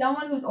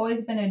someone who's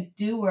always been a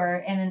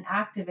doer and an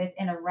activist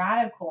and a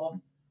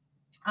radical,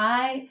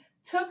 I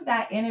took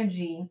that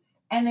energy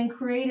and then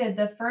created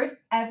the first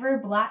ever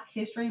Black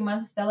History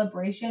Month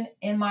celebration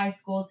in my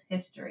school's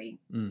history.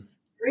 Mm.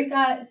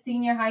 Eureka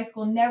Senior High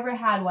School never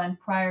had one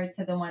prior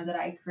to the one that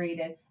I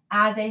created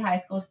as a high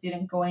school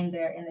student going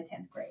there in the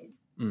 10th grade.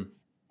 Mm.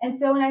 And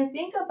so when I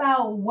think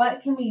about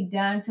what can be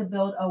done to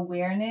build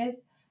awareness,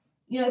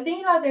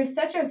 thinking about there's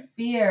such a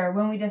fear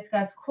when we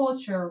discuss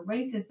culture,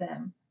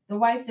 racism, the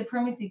white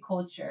supremacy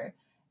culture,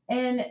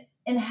 and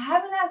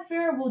having that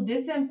fear will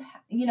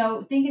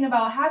thinking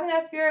about having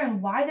that fear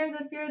and why there's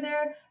a fear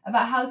there,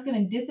 about how it's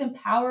going to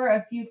disempower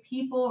a few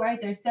people, right?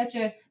 There's such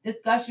a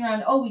discussion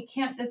around, oh, we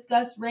can't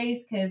discuss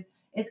race because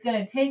it's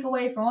going to take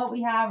away from what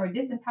we have or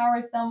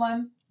disempower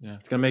someone. Yeah,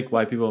 it's gonna make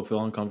white people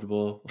feel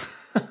uncomfortable.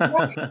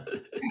 Because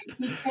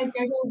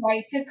there's a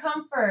right to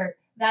comfort.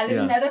 That is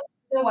Yeah. another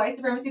the white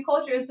supremacy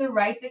culture is the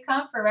right to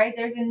comfort, right?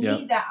 There's a Yep.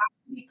 need that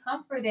I can be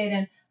comforted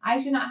and I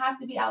should not have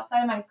to be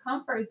outside of my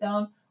comfort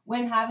zone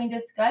when having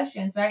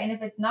discussions, right? And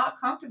if it's not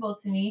comfortable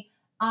to me,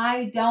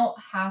 I don't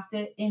have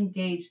to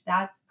engage.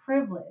 That's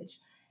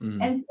privilege.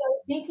 Mm-hmm. And so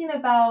thinking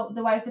about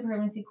the white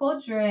supremacy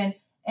culture and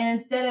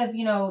instead of,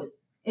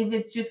 if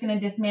it's just going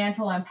to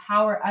dismantle and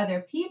empower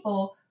other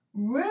people,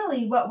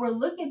 really what we're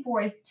looking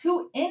for is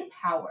to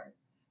empower,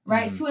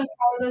 right? Mm-hmm. To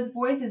empower those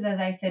voices, as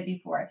I said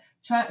before,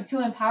 to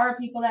empower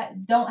people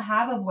that don't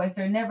have a voice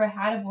or never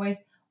had a voice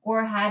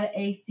or had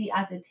a seat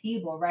at the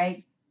table,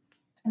 right?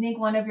 I think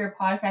one of your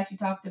podcasts you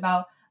talked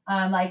about,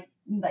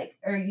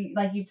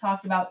 you've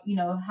talked about,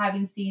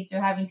 having seats or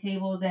having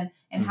tables and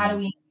how Mm-hmm. do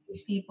we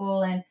engage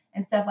people and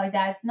stuff like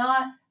that. It's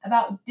not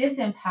about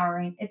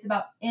disempowering; it's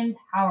about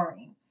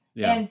empowering.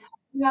 Yeah. And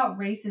talking about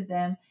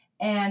racism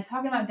and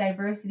talking about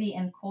diversity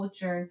and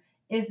culture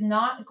is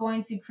not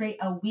going to create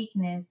a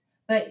weakness,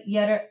 but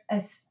yet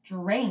a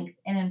strength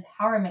and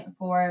empowerment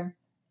for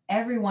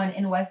everyone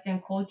in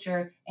Western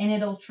culture, and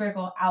it'll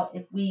trickle out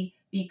if we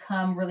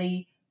become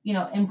really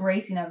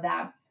embracing of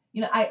that.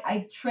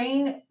 I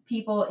train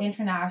people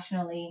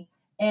internationally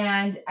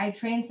and I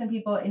trained some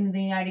people in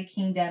the United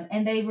Kingdom,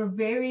 and they were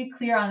very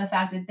clear on the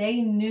fact that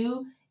they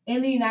knew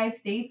in the United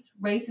States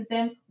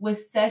racism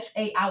was such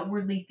a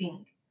outwardly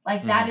thing.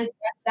 Like Mm-hmm.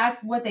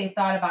 that's what they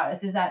thought about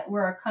us, is that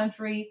we're a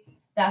country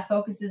that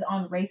focuses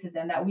on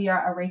racism, that we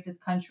are a racist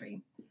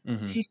country.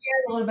 Mm-hmm. She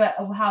shared a little bit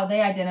of how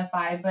they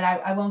identify, but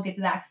I won't get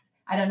to that.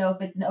 I don't know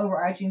if it's an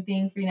overarching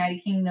thing for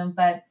United Kingdom,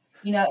 but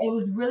it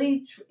was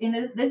really,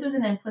 this was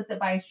an implicit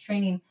bias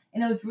training,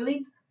 and it was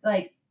really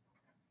like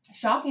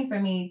shocking for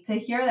me to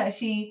hear that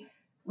she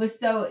was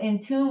so in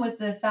tune with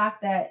the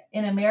fact that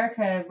in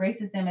America,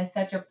 racism is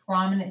such a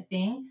prominent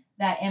thing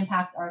that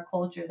impacts our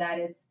culture, that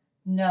it's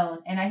known.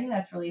 And I think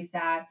that's really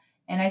sad.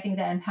 And I think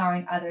that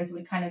empowering others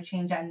would kind of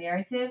change that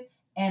narrative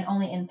and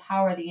only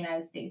empower the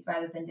United States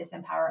rather than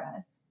disempower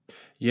us.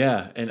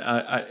 Yeah, and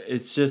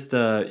it's just,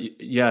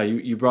 yeah,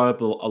 you brought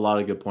up a lot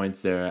of good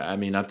points there. I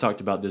mean, I've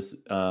talked about this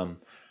a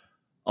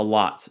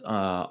lot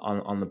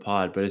on the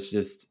pod, but it's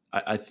just,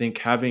 I think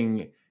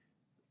having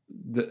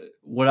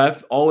what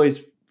I've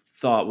always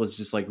thought was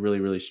just like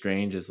really really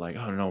strange is like,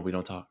 oh no, we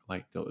don't talk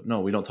like, no,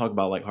 we don't talk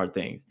about like hard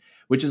things,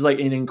 which is like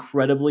an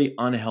incredibly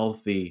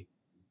unhealthy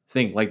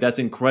thing. Like that's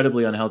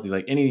incredibly unhealthy.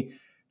 Like any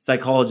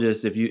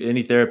psychologist, if you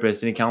any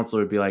therapist, any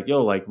counselor would be like,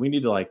 yo, like we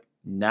need to like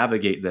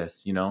navigate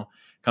this,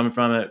 coming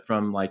from it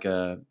from like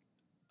a,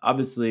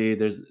 obviously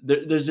there's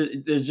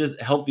just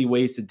healthy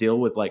ways to deal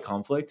with like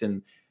conflict,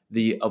 and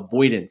the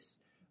avoidance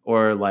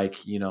or like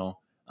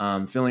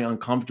feeling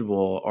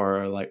uncomfortable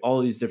or like all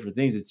of these different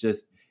things.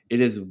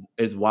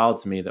 It's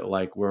wild to me that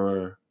like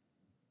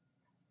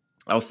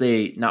I'll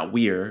say not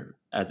we're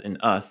as in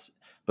us,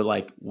 but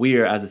like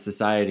we're as a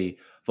society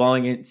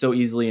falling in so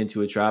easily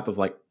into a trap of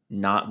like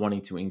not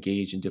wanting to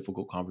engage in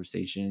difficult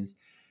conversations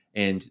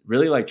and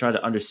really like try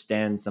to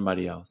understand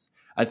somebody else.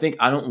 I think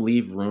I don't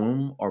leave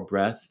room or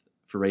breath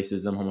for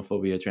racism,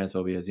 homophobia,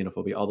 transphobia,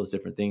 xenophobia, all those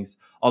different things,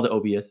 all the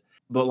obvious.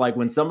 But like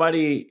when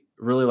somebody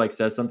really like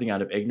says something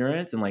out of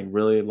ignorance and like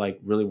really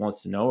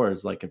wants to know or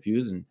is like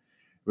confused and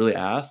really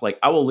asks, like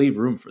I will leave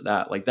room for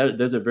that. Like that,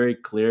 there's a very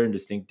clear and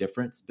distinct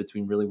difference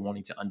between really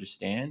wanting to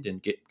understand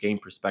and gain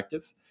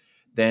perspective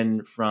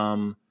than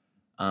from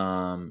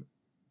um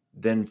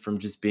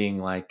just being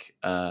like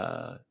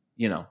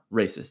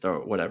racist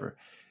or whatever.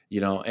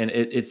 And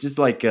it's just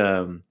like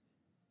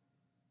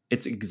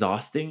it's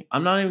exhausting.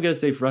 I'm not even gonna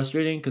say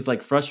frustrating, because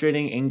like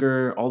frustrating,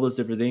 anger, all those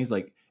different things,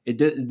 like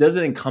it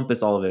doesn't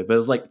encompass all of it, but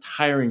it's like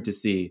tiring to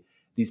see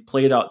these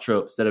played out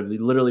tropes that have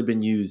literally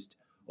been used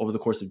over the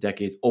course of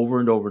decades over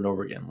and over and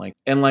over again.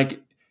 And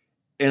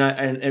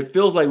it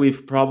feels like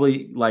we've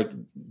probably like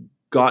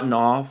gotten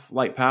off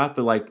like path,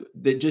 but like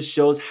it just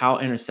shows how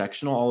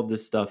intersectional all of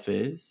this stuff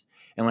is,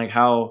 and like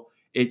how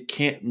it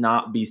can't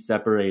not be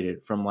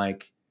separated from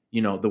like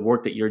the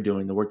work that you're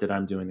doing, the work that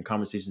I'm doing, the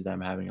conversations that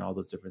I'm having, all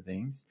those different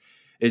things.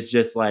 Is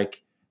just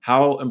like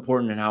how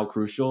important and how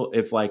crucial,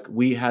 if like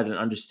we had an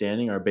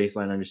understanding or a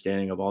baseline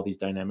understanding of all these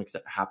dynamics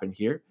that happen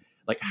here,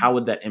 like how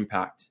would that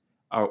impact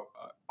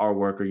our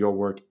work or your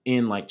work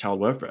in like child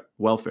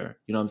welfare.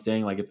 You know what I'm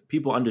saying? Like if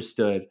people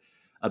understood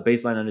a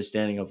baseline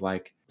understanding of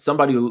like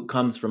somebody who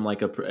comes from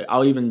like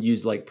I'll even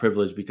use like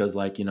privilege because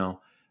like,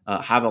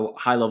 have a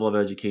high level of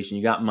education,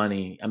 you got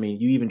money. I mean,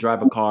 you even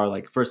drive a car,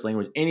 like first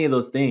language, any of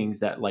those things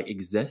that like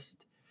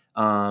exist,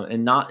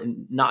 and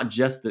not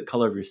just the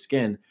color of your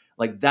skin,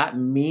 like that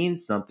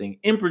means something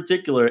in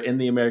particular in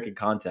the American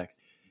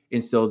context.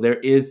 And so there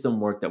is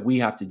some work that we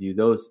have to do.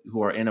 Those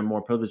who are in a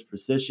more privileged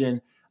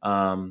position,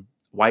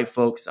 white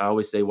folks, I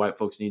always say white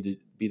folks need to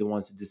be the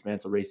ones to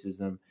dismantle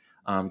racism,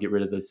 get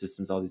rid of those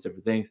systems, all these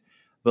different things.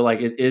 But like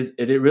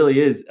it really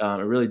is, it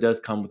really does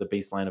come with a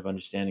baseline of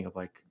understanding of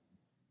like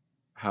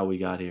how we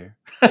got here.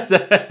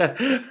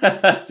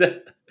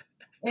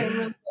 It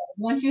really does.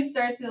 Once you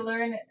start to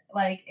learn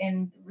like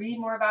and read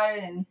more about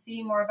it and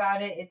see more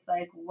about it, it's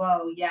like,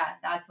 whoa, yeah,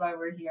 that's why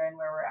we're here and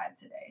where we're at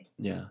today.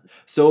 Yeah.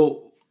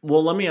 So,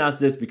 well, let me ask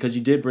this because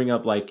you did bring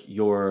up like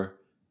your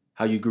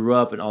how you grew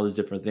up and all these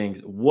different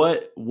things.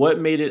 What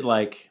made it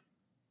like?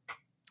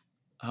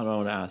 How do I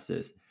want to ask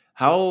this?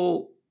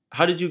 How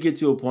how did you get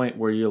to a point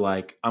where you're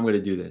like, I'm going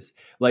to do this?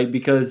 Like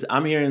because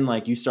I'm hearing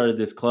like you started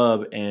this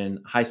club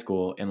in high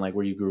school and like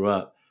where you grew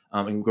up,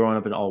 and growing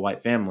up in an all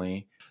white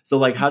family. So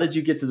like, how did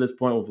you get to this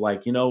point of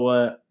like, you know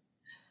what?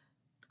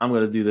 I'm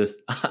going to do this.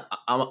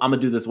 I'm going to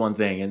do this one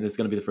thing, and it's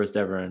going to be the first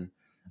ever, and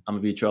I'm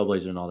going to be a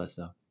trailblazer and all that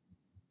stuff.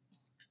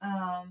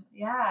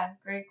 Yeah,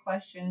 great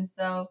question.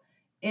 So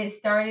it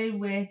started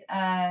with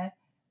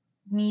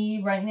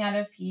me running out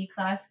of PE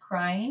class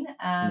crying.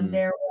 Mm,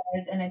 There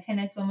was an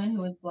attendance woman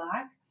who was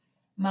Black.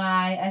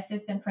 My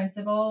assistant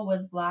principal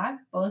was Black,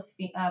 both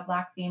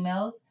Black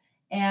females,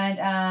 and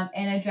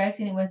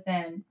addressing it with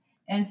them.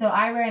 And so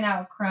I ran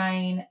out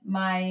crying.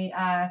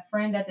 My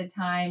friend at the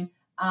time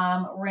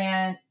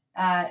ran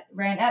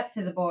up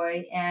to the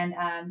boy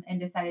and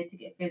decided to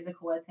get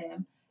physical with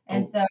him.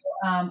 And oh, so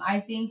I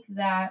think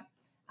that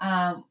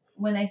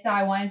when they saw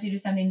I wanted to do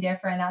something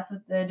different, that's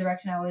what the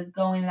direction I was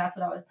going, and that's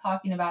what I was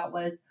talking about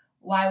was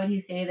why would he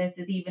say this?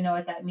 Does he even know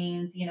what that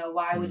means?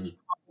 Why would he mm,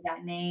 call me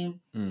that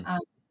name? mm,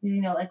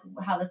 Like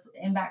how this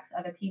impacts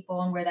other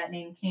people and where that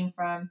name came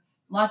from.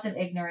 Lots of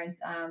ignorance.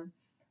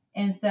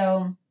 And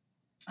so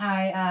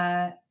I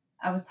uh,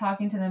 I was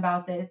talking to them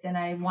about this, and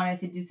I wanted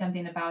to do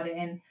something about it.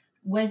 And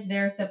with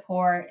their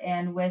support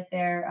and with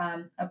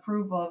their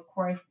approval, of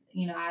course,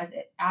 as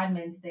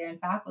admins there and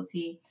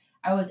faculty,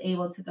 I was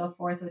able to go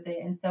forth with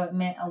it. And so it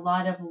meant a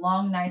lot of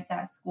long nights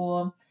at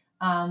school,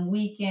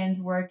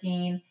 weekends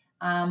working.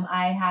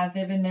 I have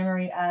vivid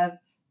memory of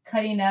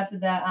cutting up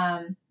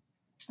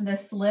the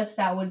slips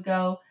that would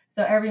go.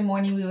 So every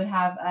morning we would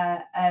have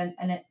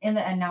in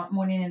the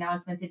morning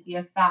announcements, it'd be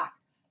a fact,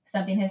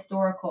 something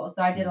historical.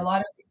 So I did a mm,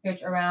 lot of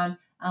research around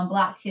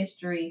Black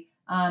history,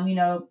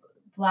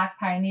 Black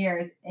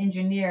pioneers,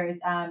 engineers,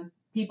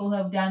 people who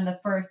have done the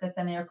first of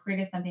something or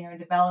created something or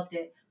developed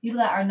it, people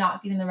that are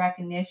not getting the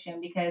recognition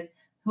because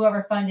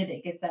whoever funded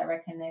it gets that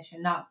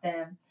recognition, not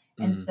them.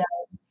 And mm, so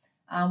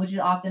which is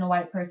often a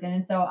white person.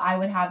 And so I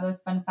would have those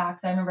fun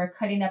facts. I remember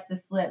cutting up the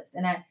slips,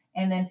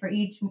 and then for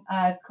each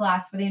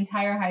class for the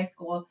entire high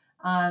school,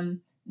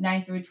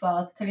 9th through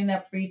 12th, cutting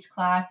up for each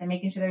class and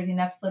making sure there's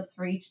enough slips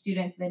for each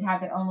student so they'd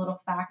have their own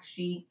little fact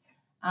sheet.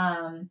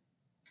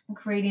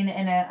 Creating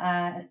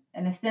an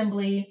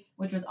assembly,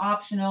 which was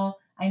optional.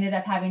 I ended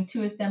up having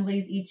 2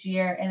 assemblies each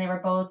year, and they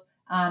were both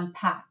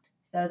packed.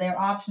 So they were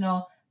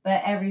optional,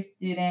 but every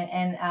student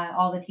and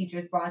all the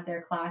teachers brought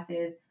their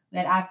classes. We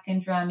had African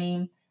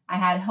drumming. I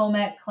had home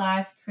ec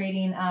class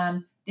creating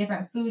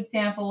different food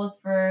samples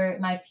for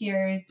my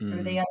peers, for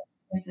mm. the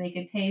so they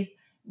could taste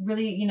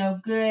really,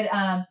 good,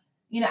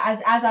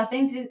 as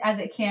authentic as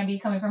it can be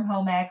coming from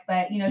home ec,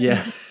 but some Yeah.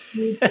 good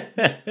food,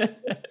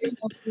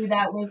 traditional food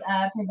that was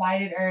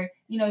provided or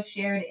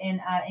shared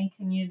in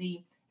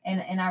community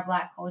in our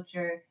Black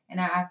culture, in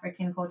our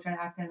African culture, and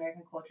African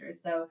American culture.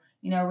 So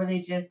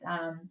really just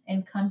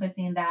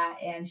encompassing that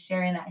and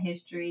sharing that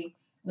history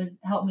was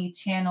helped me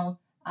channel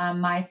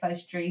my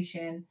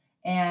frustration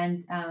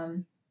and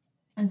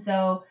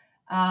so,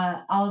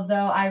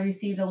 although I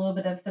received a little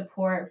bit of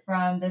support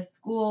from the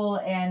school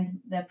and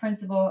the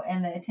principal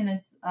and the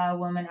attendance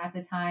woman at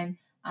the time,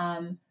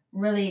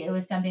 really it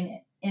was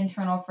something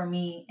internal for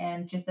me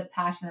and just a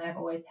passion that I've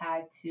always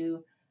had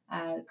to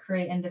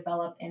create and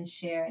develop and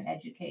share and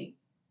educate.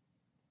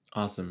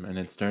 Awesome. And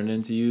it's turned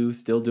into you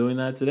still doing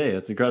that today.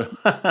 That's incredible.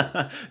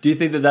 Do you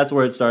think that that's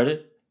where it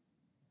started?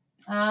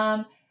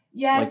 Um,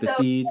 yeah, Like the so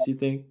seeds, you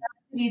think?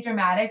 to be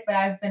dramatic, but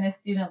I've been a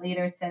student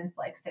leader since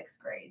like sixth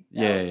grade.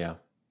 Yeah, So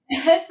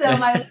yeah, so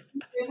my yeah.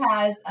 leadership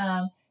has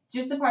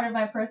just a part of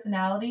my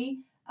personality,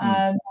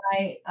 Mm,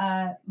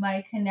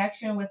 my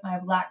connection with my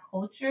Black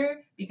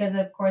culture, because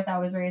of course I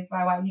was raised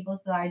by white people,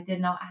 so I did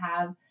not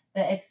have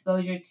the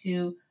exposure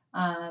to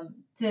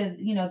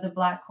the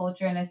Black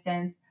culture in a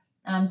sense.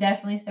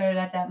 Definitely started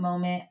at that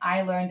moment.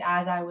 I learned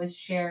as I was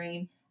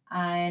sharing,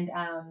 and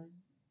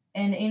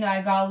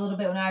I got a little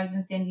bit when I was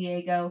in San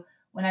Diego.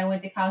 When I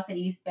went to Cal State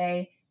East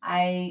Bay,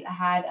 I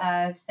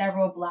had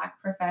several Black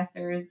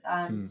professors,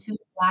 mm, 2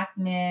 Black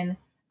men,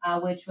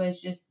 which was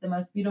just the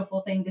most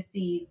beautiful thing to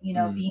see.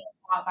 mm, Being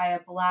taught by a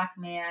Black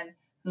man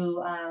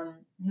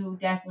who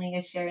definitely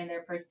is sharing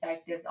their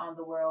perspectives on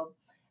the world.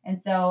 And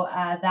so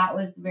that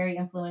was very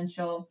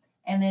influential.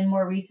 And then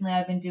more recently,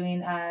 I've been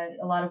doing a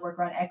lot of work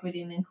around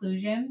equity and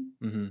inclusion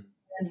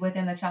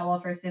within the child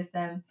welfare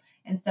system.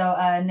 And so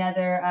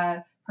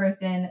another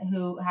person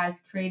who has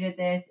created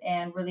this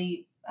and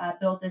really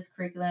built this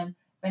curriculum,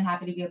 been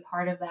happy to be a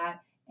part of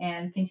that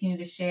and continue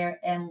to share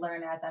and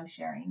learn as I'm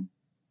sharing.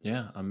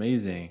 Yeah,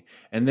 amazing.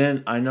 And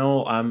then I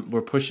know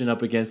we're pushing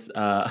up against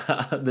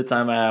the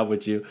time I have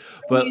with you,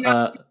 but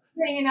I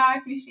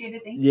appreciate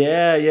it. Thank you.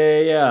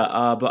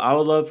 yeah. But I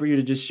would love for you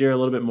to just share a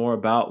little bit more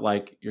about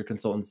like your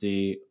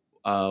consultancy,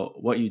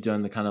 what you've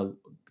done, the kind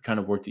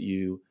of work that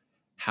you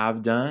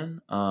have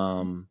done.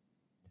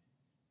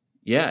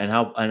 Yeah,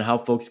 and how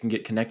folks can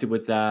get connected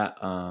with that.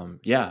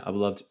 Yeah, I would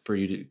love for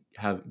you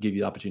to give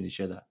you the opportunity to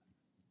share that.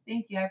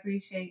 Thank you. I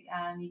appreciate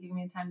you giving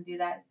me the time to do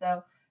that.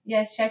 So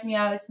yes, check me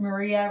out. It's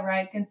Maria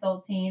Wright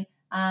Consulting.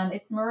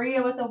 It's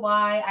Maria with a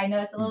Y. I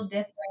know it's a little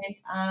different.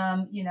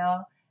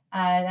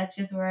 That's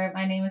just where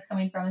my name is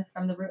coming from. It's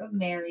from the root of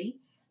Mary.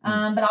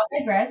 But I'll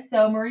digress.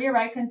 So Maria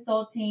Wright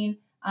Consulting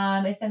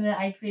is something that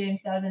I created in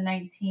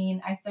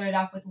 2019. I started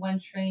off with one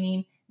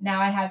training. Now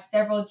I have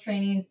several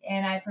trainings,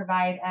 and I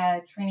provide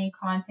training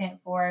content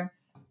for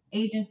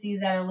agencies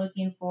that are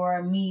looking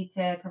for me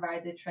to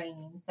provide the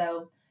training.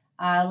 So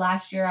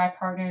last year, I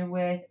partnered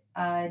with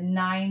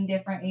 9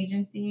 different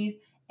agencies,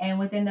 and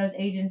within those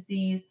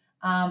agencies,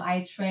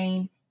 I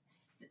trained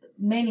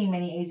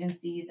many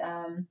agencies.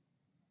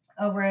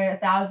 Over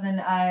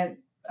 1,000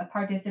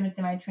 participants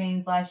in my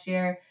trainings last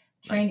year.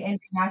 Trained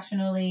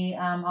internationally,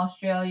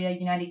 Australia,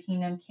 United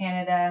Kingdom,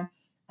 Canada.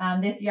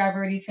 This year, I've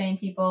already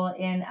trained people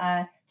in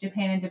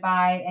Japan and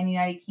Dubai and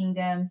United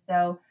Kingdom.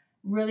 So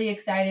really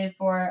excited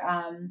for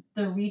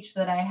the reach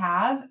that I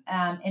have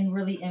in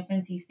really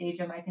infancy stage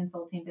of my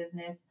consulting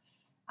business.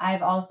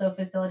 I've also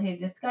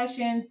facilitated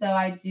discussions. So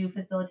I do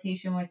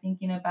facilitation when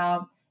thinking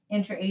about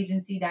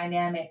interagency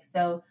dynamics.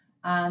 So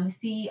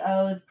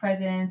CEOs,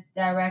 presidents,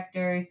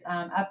 directors,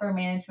 upper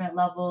management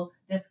level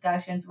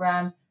discussions where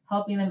I'm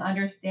helping them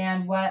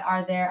understand what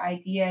are their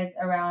ideas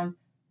around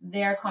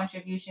their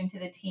contribution to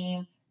the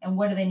team and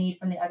what do they need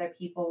from the other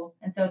people.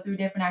 And so through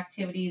different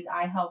activities,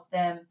 I help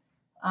them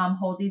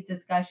hold these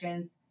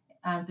discussions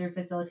through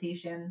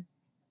facilitation.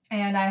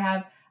 And I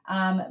have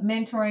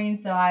mentoring.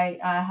 So I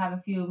have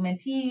a few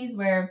mentees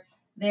where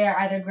they are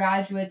either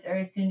graduates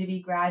or soon to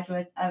be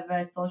graduates of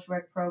a social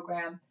work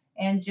program,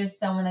 and just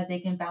someone that they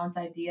can bounce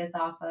ideas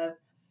off of.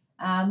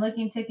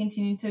 Looking to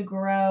continue to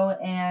grow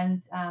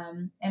and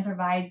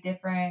provide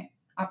different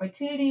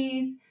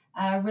opportunities.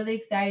 Really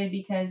excited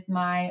because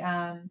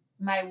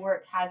my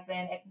work has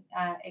been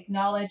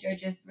acknowledged or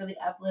just really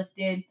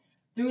uplifted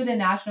through the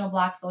National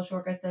Black Social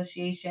Work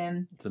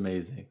Association. It's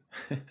amazing.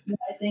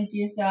 Yes, thank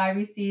you. So I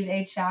received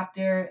a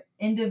chapter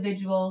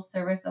individual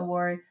service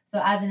award.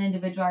 So as an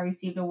individual, I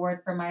received an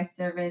award for my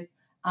service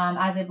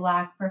as a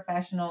Black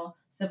professional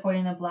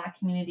supporting the Black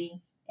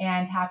community.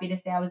 And happy to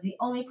say I was the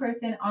only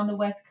person on the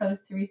West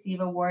Coast to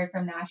receive an award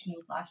from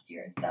nationals last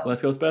year. So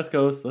West Coast, Best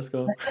Coast, let's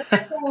go.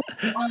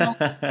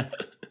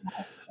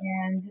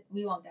 And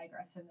we won't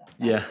digress from that.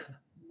 Yeah.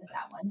 With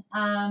that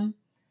one.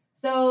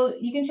 So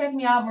you can check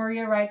me out,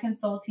 Maria Wright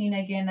Consulting.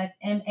 Again, that's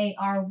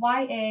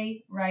Marya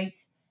Wright.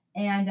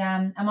 And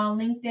I'm on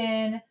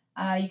LinkedIn.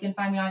 You can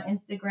find me on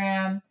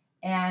Instagram,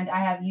 and I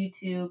have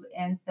YouTube.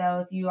 And so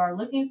if you are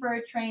looking for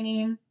a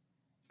training,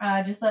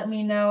 just let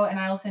me know, and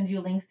I'll send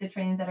you links to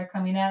trainings that are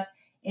coming up.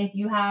 If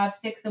you have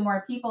 6 or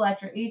more people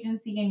at your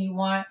agency and you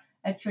want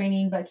a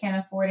training but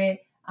can't afford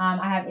it,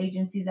 I have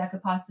agencies that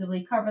could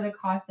possibly cover the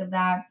cost of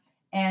that.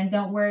 And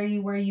don't worry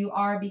where you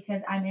are,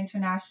 because I'm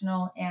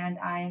international and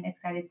I'm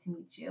excited to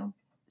meet you.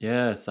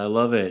 Yes, I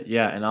love it.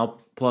 Yeah, and I'll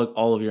plug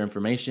all of your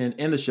information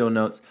in the show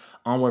notes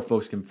on where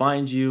folks can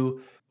find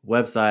you,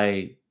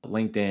 website,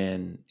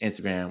 LinkedIn,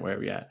 Instagram,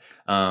 wherever you're at,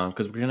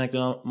 because we're connected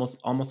on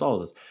almost all of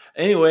those.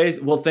 Anyways,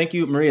 well, thank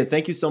you, Maria.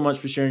 Thank you so much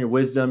for sharing your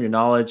wisdom, your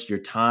knowledge, your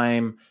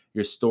time,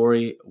 your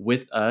story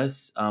with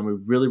us. We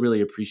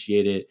really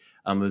appreciate it.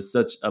 It was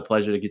such a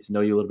pleasure to get to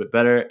know you a little bit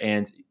better.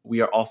 And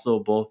we are also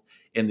both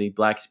in the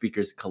Black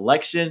Speakers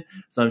Collection.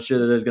 So I'm sure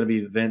that there's going to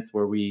be events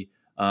where we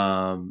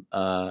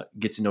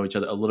get to know each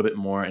other a little bit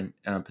more, and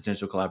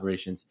potential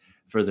collaborations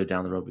further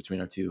down the road between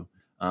our two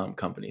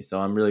companies. So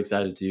I'm really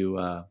excited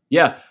to,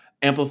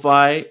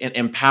 amplify and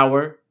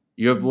empower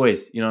your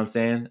voice. You know what I'm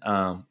saying?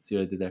 See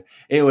what I did there.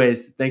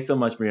 Anyways, thanks so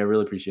much, Maria. I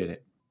really appreciate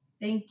it.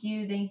 Thank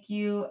you.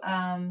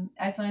 I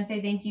just want to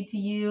say thank you to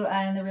you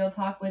and the Real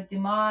Talk with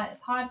Dumas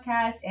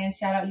podcast, and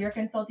shout out your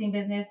consulting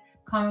business,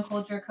 Common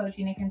Culture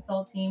Coaching and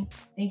Consulting.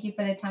 Thank you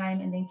for the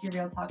time, and thank you,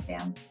 Real Talk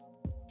fam.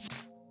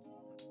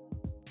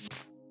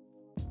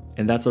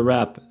 And that's a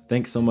wrap.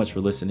 Thanks so much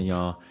for listening,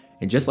 y'all.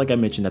 And just like I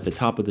mentioned at the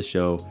top of the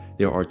show,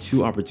 there are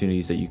 2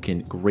 opportunities that you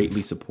can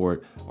greatly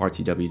support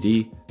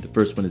RTWD. The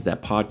first one is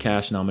that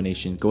podcast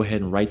nomination. Go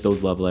ahead and write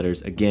those love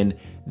letters. Again,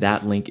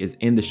 that link is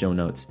in the show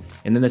notes.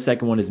 And then the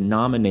second one is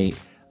nominate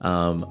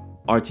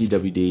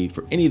RTWD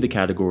for any of the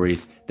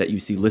categories that you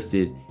see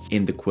listed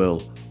in the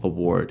Quill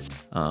Award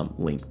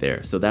link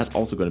there. So that's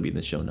also going to be in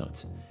the show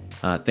notes.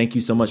 Thank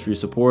you so much for your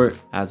support.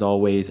 As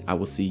always, I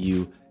will see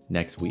you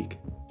next week.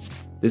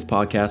 This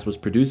podcast was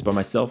produced by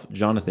myself,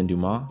 Jonathan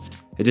Dumas.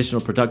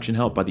 Additional production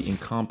help by the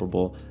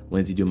incomparable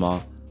Lindsay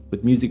Dumas,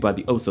 with music by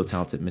the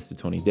oh-so-talented Mr.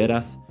 Tony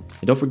Deras.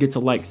 And don't forget to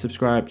like,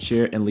 subscribe,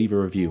 share, and leave a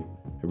review.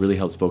 It really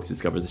helps folks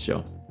discover the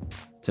show.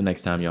 Till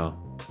next time, y'all.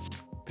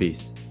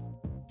 Peace.